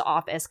comes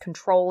off as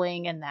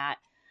controlling and that,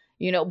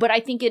 you know, but I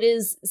think it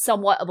is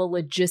somewhat of a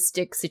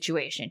logistic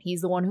situation.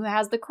 He's the one who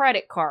has the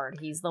credit card.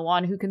 He's the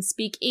one who can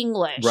speak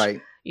English.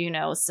 Right. You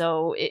know,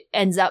 so it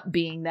ends up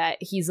being that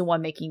he's the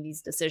one making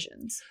these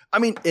decisions. I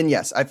mean, and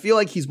yes, I feel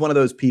like he's one of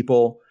those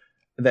people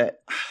that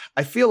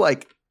I feel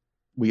like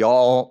we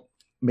all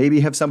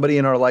maybe have somebody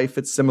in our life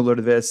that's similar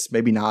to this,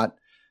 maybe not.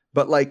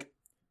 But like,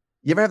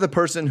 you ever have the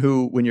person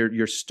who, when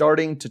you're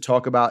starting to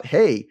talk about,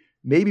 hey,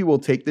 maybe we'll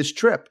take this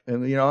trip.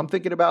 And, you know, I'm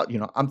thinking about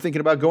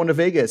going to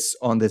Vegas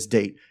on this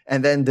date.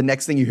 And then the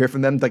next thing you hear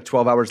from them, like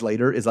 12 hours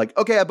later, is like,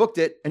 okay, I booked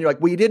it. And you're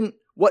like, well, you didn't,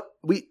 what?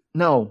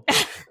 No.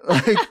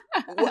 Like, like,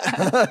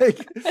 I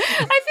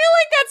feel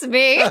like that's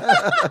me.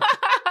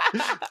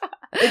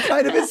 It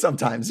kind of is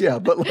sometimes. Yeah.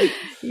 But like,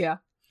 yeah.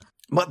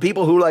 But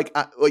people who like,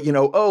 you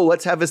know, oh,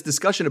 let's have this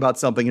discussion about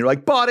something. You're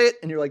like, bought it.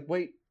 And you're like,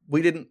 wait,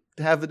 we didn't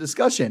have the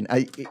discussion.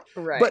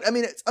 Right. But I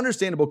mean, it's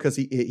understandable because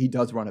he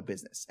does run a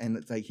business, and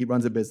it's like he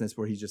runs a business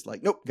where he's just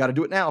like, nope, got to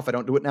do it now. If I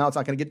don't do it now, it's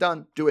not going to get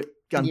done. Do it,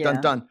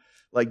 done.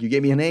 Like, you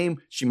gave me a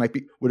name. She might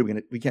be. What are we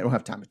gonna? We don't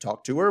have time to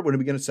talk to her. When are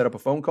we going to set up a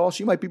phone call?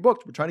 She might be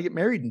booked. We're trying to get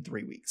married in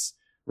 3 weeks,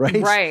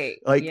 right? Right.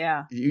 Like,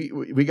 yeah,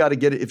 we got to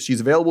get it. If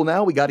she's available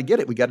now, we got to get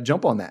it. We got to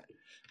jump on that.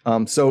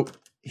 So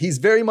he's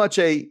very much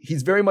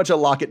a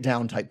lock it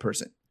down type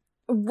person.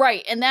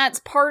 Right. And that's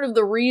part of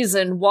the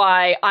reason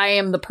why I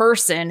am the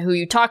person who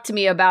you talk to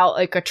me about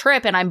like a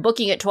trip and I'm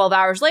booking it 12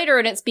 hours later.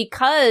 And it's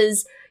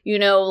because, you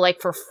know, like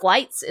for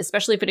flights,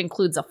 especially if it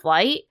includes a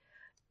flight,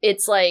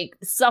 it's like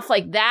stuff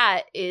like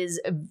that is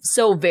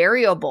so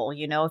variable.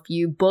 You know, if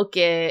you book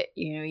it,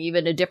 you know,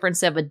 even a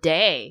difference of a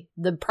day,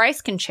 the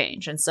price can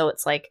change. And so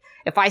it's like,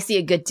 if I see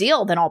a good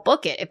deal, then I'll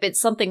book it. If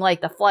it's something like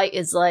the flight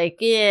is like,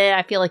 yeah,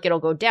 I feel like it'll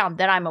go down,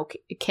 then I'm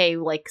okay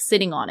like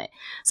sitting on it.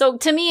 So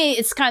to me,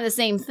 it's kind of the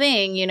same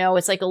thing. You know,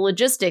 it's like a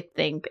logistic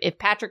thing. If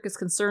Patrick is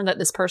concerned that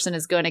this person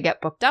is going to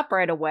get booked up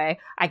right away,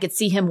 I could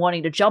see him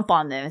wanting to jump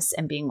on this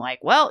and being like,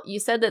 well, you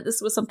said that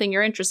this was something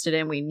you're interested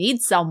in. We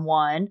need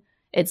someone.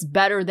 It's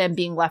better than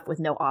being left with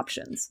no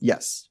options.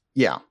 Yes.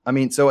 Yeah. I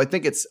mean, so I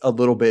think it's a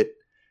little bit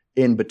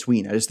in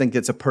between. I just think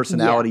it's a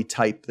personality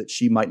type that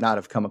she might not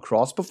have come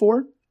across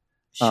before.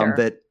 Sure.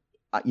 That,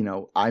 you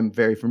know, I'm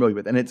very familiar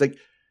with. And it's like,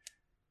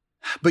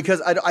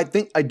 because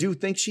I do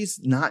think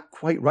she's not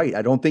quite right.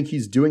 I don't think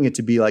he's doing it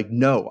to be like,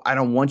 no, I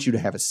don't want you to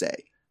have a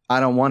say. I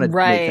don't want to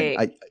right.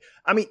 make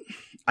I mean,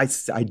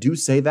 I do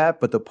say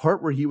that, but the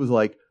part where he was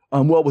like,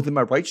 I'm well within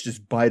my rights,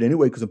 just buy it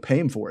anyway because I'm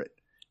paying for it.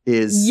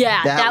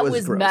 That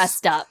was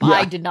messed up. Yeah.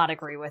 I did not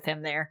agree with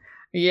him there.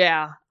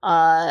 Yeah.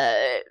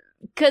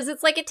 Because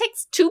it's like it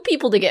takes two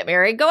people to get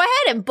married. Go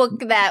ahead and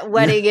book that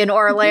wedding in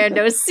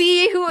Orlando.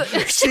 See who's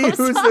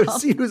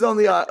on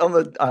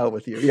the aisle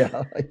with you.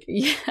 Yeah.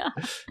 Yeah.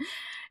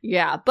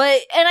 Yeah.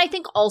 But and I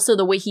think also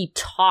the way he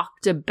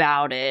talked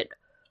about it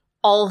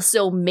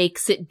also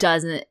makes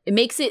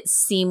it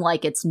seem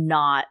like it's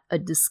not a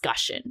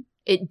discussion.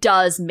 It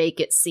does make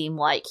it seem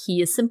like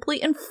he is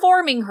simply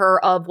informing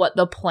her of what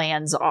the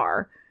plans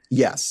are.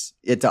 Yes,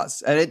 it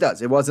does. And it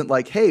does. It wasn't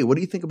like, hey, what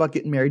do you think about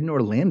getting married in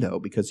Orlando?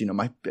 Because, you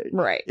know,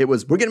 right. It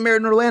was, we're getting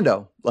married in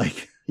Orlando.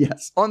 Like,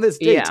 yes, on this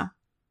date. Yeah.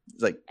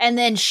 It's like, and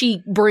then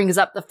she brings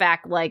up the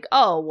fact like,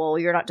 oh, well,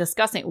 you're not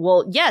discussing.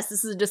 Well, yes,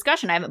 this is a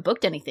discussion. I haven't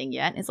booked anything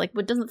yet. And it's like,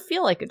 but it doesn't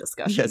feel like a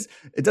discussion. Yes.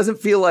 It doesn't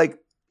feel like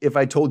if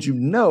I told you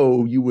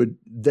no, you would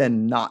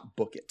then not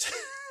book it.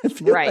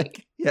 Right.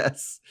 Like,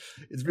 yes.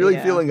 It's really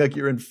feeling like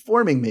you're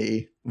informing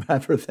me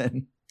rather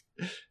than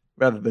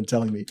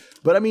telling me.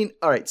 But I mean,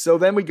 all right. So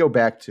then we go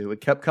back to,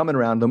 it kept coming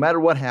around. No matter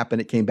what happened,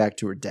 it came back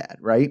to her dad,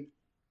 right?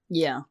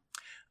 Yeah.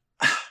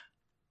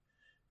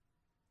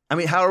 I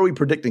mean, how are we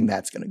predicting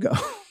that's going to go?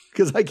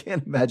 Because I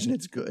can't imagine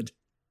it's good.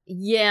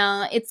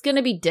 Yeah, it's going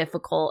to be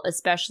difficult,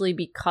 especially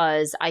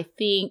because I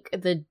think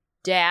the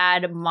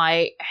dad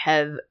might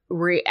have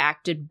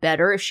reacted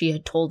better if she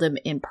had told him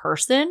in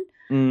person,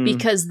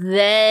 because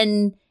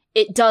then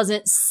it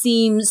doesn't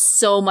seem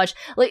so much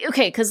like,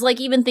 okay, because like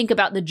even think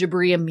about the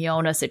Jibri and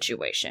Miona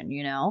situation,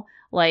 you know,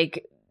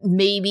 like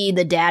maybe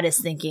the dad is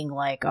thinking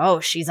like, oh,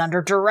 she's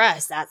under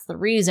duress. That's the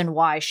reason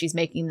why she's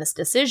making this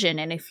decision.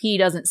 And if he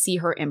doesn't see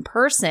her in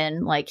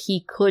person, like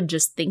he could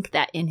just think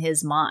that in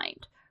his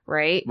mind.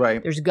 Right?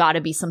 There's got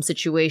to be some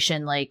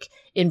situation like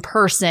in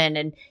person,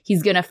 and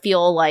he's going to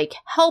feel like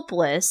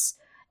helpless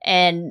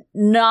and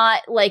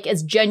not like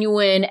as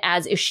genuine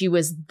as if she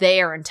was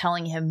there and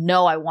telling him,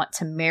 no, I want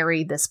to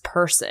marry this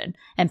person.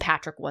 And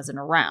Patrick wasn't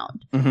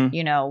around,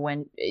 you know,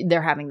 when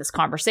they're having this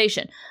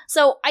conversation.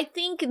 So I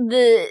think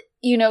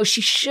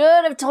she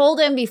should have told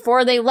him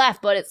before they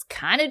left, but it's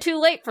kind of too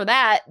late for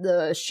that.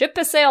 The ship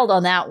has sailed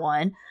on that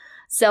one.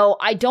 So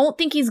I don't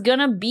think he's going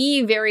to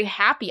be very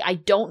happy. I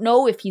don't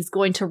know if he's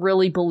going to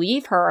really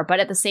believe her, but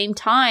at the same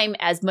time,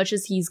 as much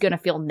as he's going to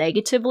feel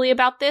negatively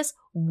about this,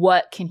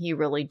 what can he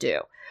really do?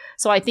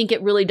 So I think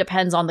it really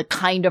depends on the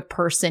kind of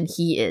person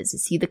he is.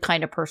 Is he the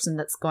kind of person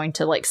that's going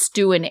to like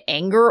stew in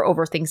anger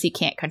over things he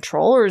can't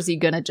control, or is he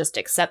going to just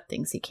accept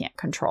things he can't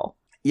control?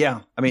 Yeah.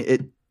 I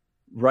mean,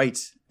 I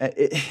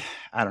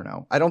don't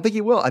know. I don't think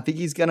he will. I think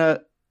he's going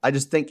to, I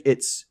just think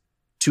it's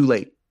too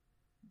late.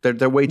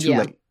 They're way too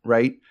late.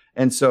 Right.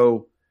 And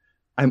so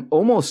I'm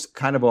almost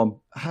kind of on,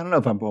 I don't know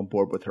if I'm on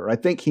board with her. I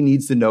think he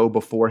needs to know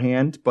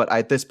beforehand, but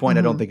at this point,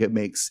 I don't think it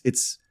makes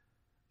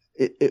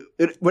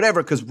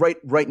whatever. Cause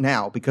right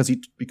now, because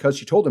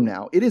she told him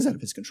now, it is out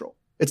of his control.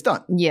 It's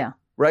done. Yeah.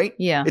 Right.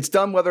 Yeah. It's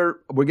done. Whether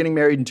we're getting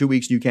married in 2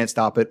 weeks and you can't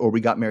stop it, or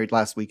we got married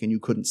last week and you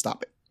couldn't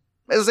stop it.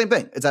 It's the same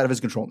thing. It's out of his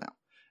control now.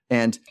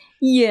 And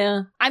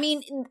yeah, I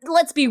mean,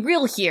 let's be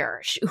real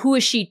here. Who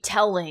is she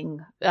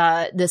telling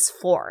this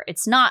for?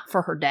 It's not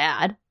for her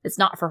dad. It's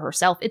not for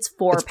herself. It's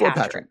for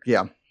Patrick.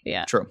 Yeah.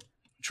 Yeah.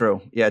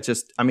 True. Yeah.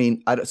 Just, I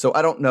mean, so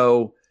I don't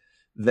know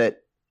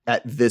that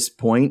at this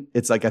point,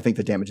 it's like, I think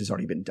the damage has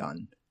already been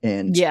done.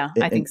 And yeah,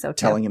 I think so too.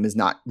 Telling him is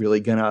not really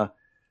going to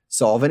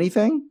solve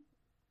anything.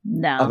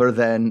 No. Other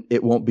than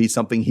it won't be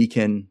something he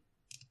can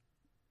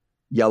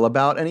yell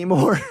about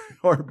anymore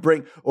or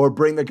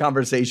bring the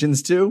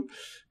conversations to.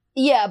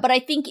 Yeah, but I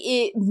think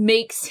it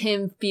makes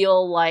him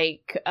feel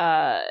like,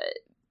 I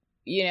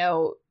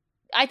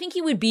think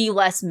he would be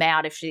less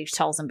mad if she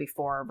tells him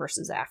before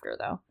versus after,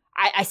 though.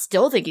 I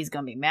still think he's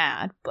going to be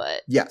mad,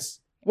 but... Yes.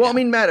 Well, yeah. I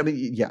mean, mad. I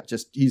mean, yeah,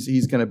 just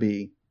he's going to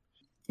be,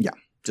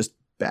 just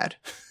bad.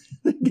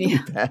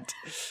 Bad.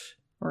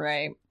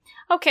 Right.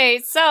 Okay,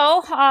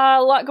 so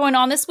a lot going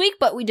on this week,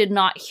 but we did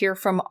not hear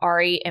from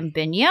Ari and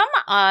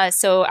Binyam.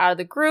 So out of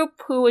the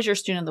group, who was your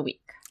student of the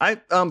week?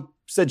 I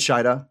said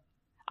Shida.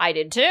 I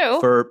did too.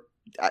 For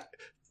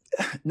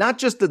not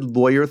just the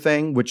lawyer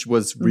thing, which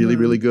was really,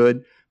 really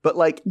good, but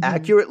like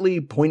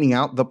accurately pointing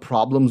out the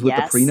problems with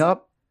the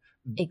prenup.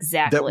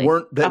 Exactly.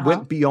 That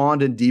went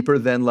beyond and deeper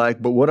than like,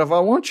 but what if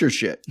I want your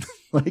shit?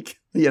 Like,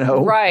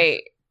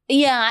 Right.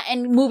 Yeah.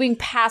 And moving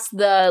past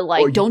the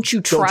like, don't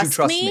you trust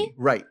me?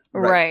 Right.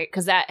 Right.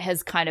 Because that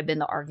has kind of been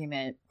the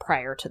argument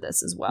prior to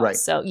this as well. Right.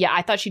 So yeah,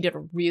 I thought she did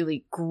a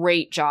really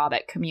great job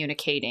at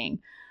communicating.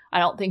 I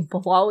don't think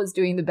Bilal was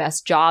doing the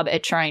best job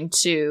at trying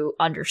to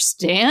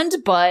understand,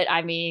 but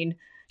I mean,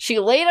 she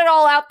laid it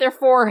all out there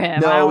for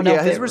him. No,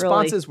 his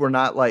responses were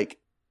not like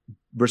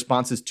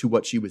responses to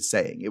what she was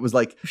saying. It was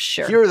like,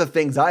 here are the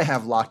things I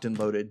have locked and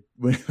loaded.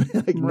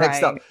 Like,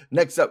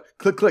 next up,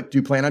 click. Do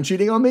you plan on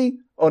cheating on me?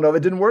 Oh no, it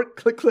didn't work.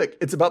 Click.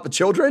 It's about the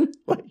children.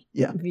 Like,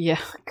 yeah.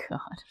 Yeah.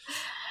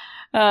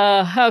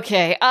 God.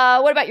 Okay.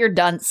 What about your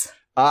dunce?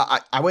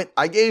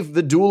 I gave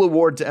the dual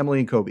award to Emily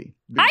and Kobe.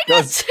 I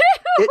did too.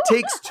 It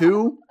takes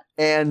two,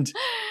 and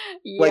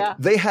like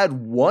they had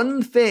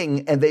one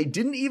thing, and they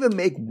didn't even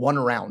make one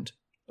round.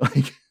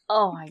 Like,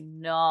 oh, I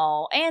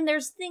know. And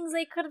there's things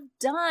they could have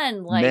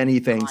done, like many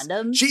things.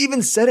 Condoms. She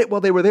even said it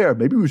while they were there.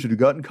 Maybe we should have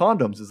gotten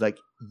condoms. It's like,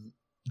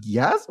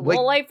 yes,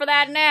 we'll wait for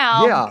that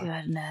now.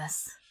 Yeah,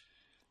 goodness.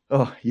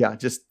 Oh yeah,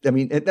 just I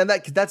mean, and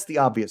that's the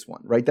obvious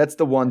one, right? That's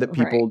the one that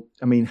people. Right.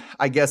 I mean,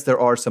 I guess there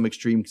are some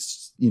extreme,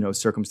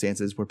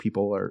 circumstances where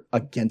people are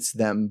against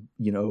them,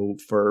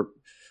 for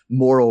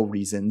moral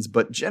reasons,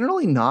 but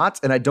generally not.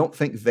 And I don't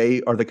think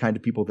they are the kind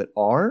of people that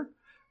are.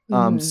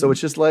 So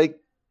it's just like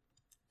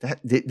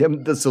that.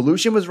 The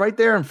solution was right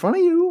there in front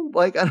of you.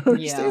 Like, I don't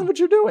understand what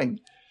you're doing.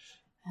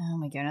 Oh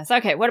my goodness.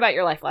 Okay, what about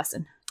your life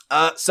lesson?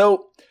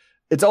 So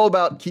it's all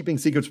about keeping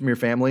secrets from your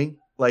family,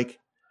 like.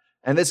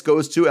 And this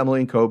goes to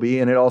Emily and Kobe,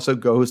 and it also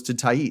goes to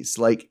Thais.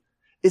 Like,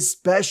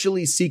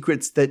 especially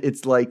secrets that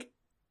it's like,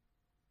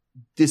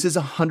 this is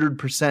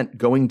 100%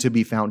 going to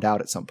be found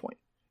out at some point.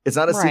 It's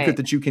not a secret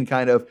that you can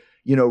kind of,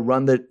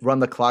 run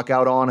the clock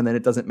out on, and then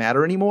it doesn't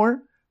matter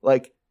anymore.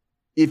 Like,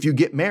 if you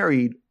get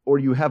married or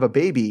you have a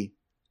baby,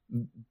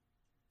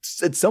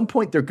 at some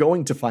point they're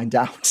going to find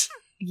out.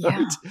 Yeah.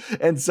 Right?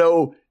 And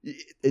so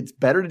it's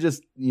better to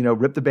just,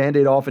 rip the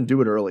Band-Aid off and do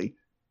it early.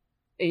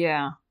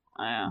 Yeah.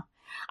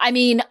 I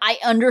mean, I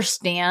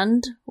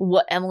understand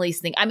what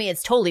Emily's thinking. I mean,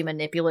 it's totally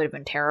manipulative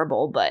and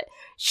terrible, but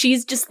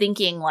she's just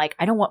thinking, like,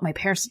 I don't want my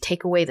parents to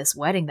take away this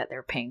wedding that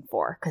they're paying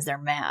for because they're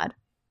mad.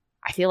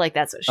 I feel like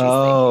that's what she's thinking.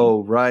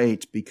 Oh,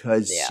 right.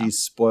 Because she's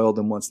spoiled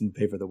and wants them to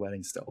pay for the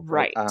wedding still.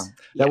 Right.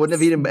 That wouldn't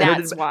have even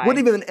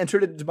wouldn't even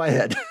entered into my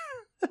head.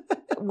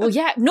 Well,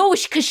 yeah. No,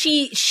 because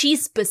she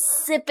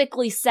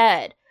specifically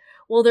said,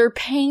 well, they're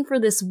paying for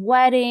this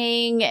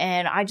wedding,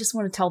 and I just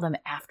want to tell them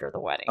after the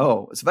wedding.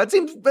 Oh, so that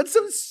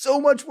sounds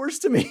so much worse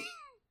to me.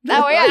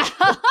 Oh, yeah. No, that's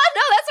what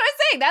I'm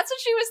saying. That's what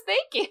she was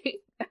thinking.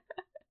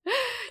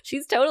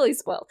 She's totally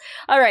spoiled.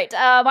 All right.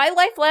 My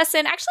life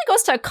lesson actually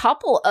goes to a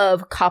couple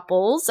of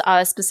couples,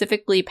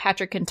 specifically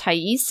Patrick and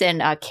Thais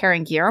and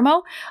Karen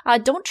Guillermo.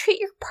 Don't treat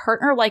your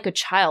partner like a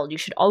child. You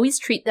should always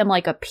treat them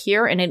like a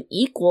peer and an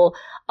equal.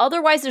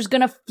 Otherwise, there's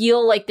going to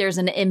feel like there's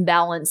an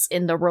imbalance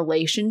in the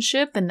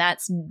relationship, and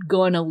that's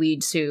going to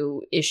lead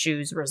to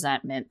issues,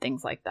 resentment,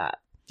 things like that.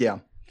 Yeah.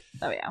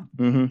 Oh, yeah.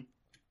 Mm-hmm.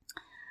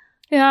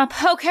 Yeah.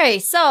 Okay.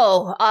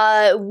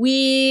 So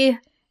we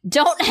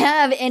don't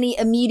have any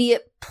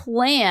immediate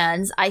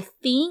plans. I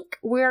think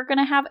we're going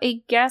to have a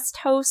guest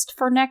host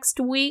for next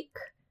week.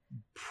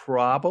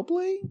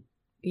 Probably.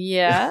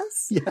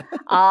 Yes.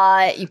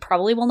 Yeah. You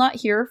probably will not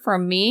hear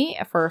from me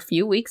for a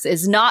few weeks.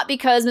 It's not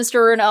because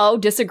Mr. Renault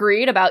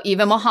disagreed about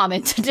Eva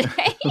Muhammad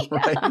today.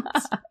 Right.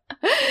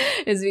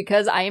 Is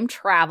because I am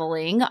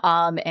traveling,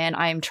 and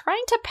I'm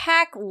trying to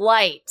pack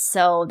light.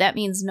 So that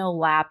means no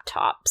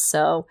laptop.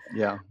 So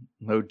yeah.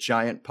 No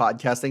giant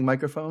podcasting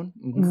microphone.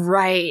 Mm-hmm.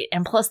 Right.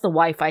 And plus the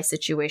Wi-Fi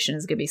situation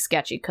is going to be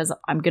sketchy because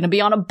I'm going to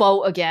be on a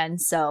boat again.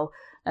 So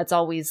that's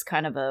always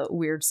kind of a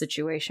weird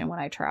situation when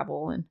I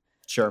travel and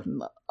sure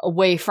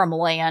away from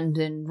land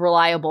and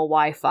reliable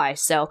Wi-Fi.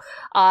 So,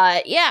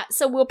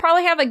 so we'll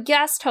probably have a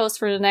guest host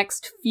for the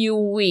next few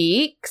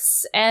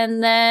weeks.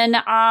 And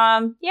then,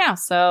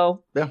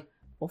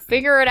 we'll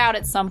figure it out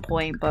at some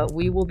point, but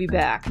we will be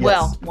back. Yes.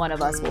 Well, one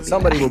of us will be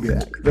Somebody back. will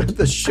be back.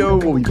 The show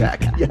will be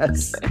back.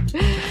 Yes.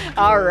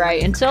 All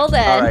right. Until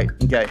then. All right.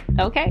 Okay.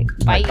 Okay.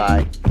 Bye.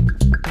 Bye.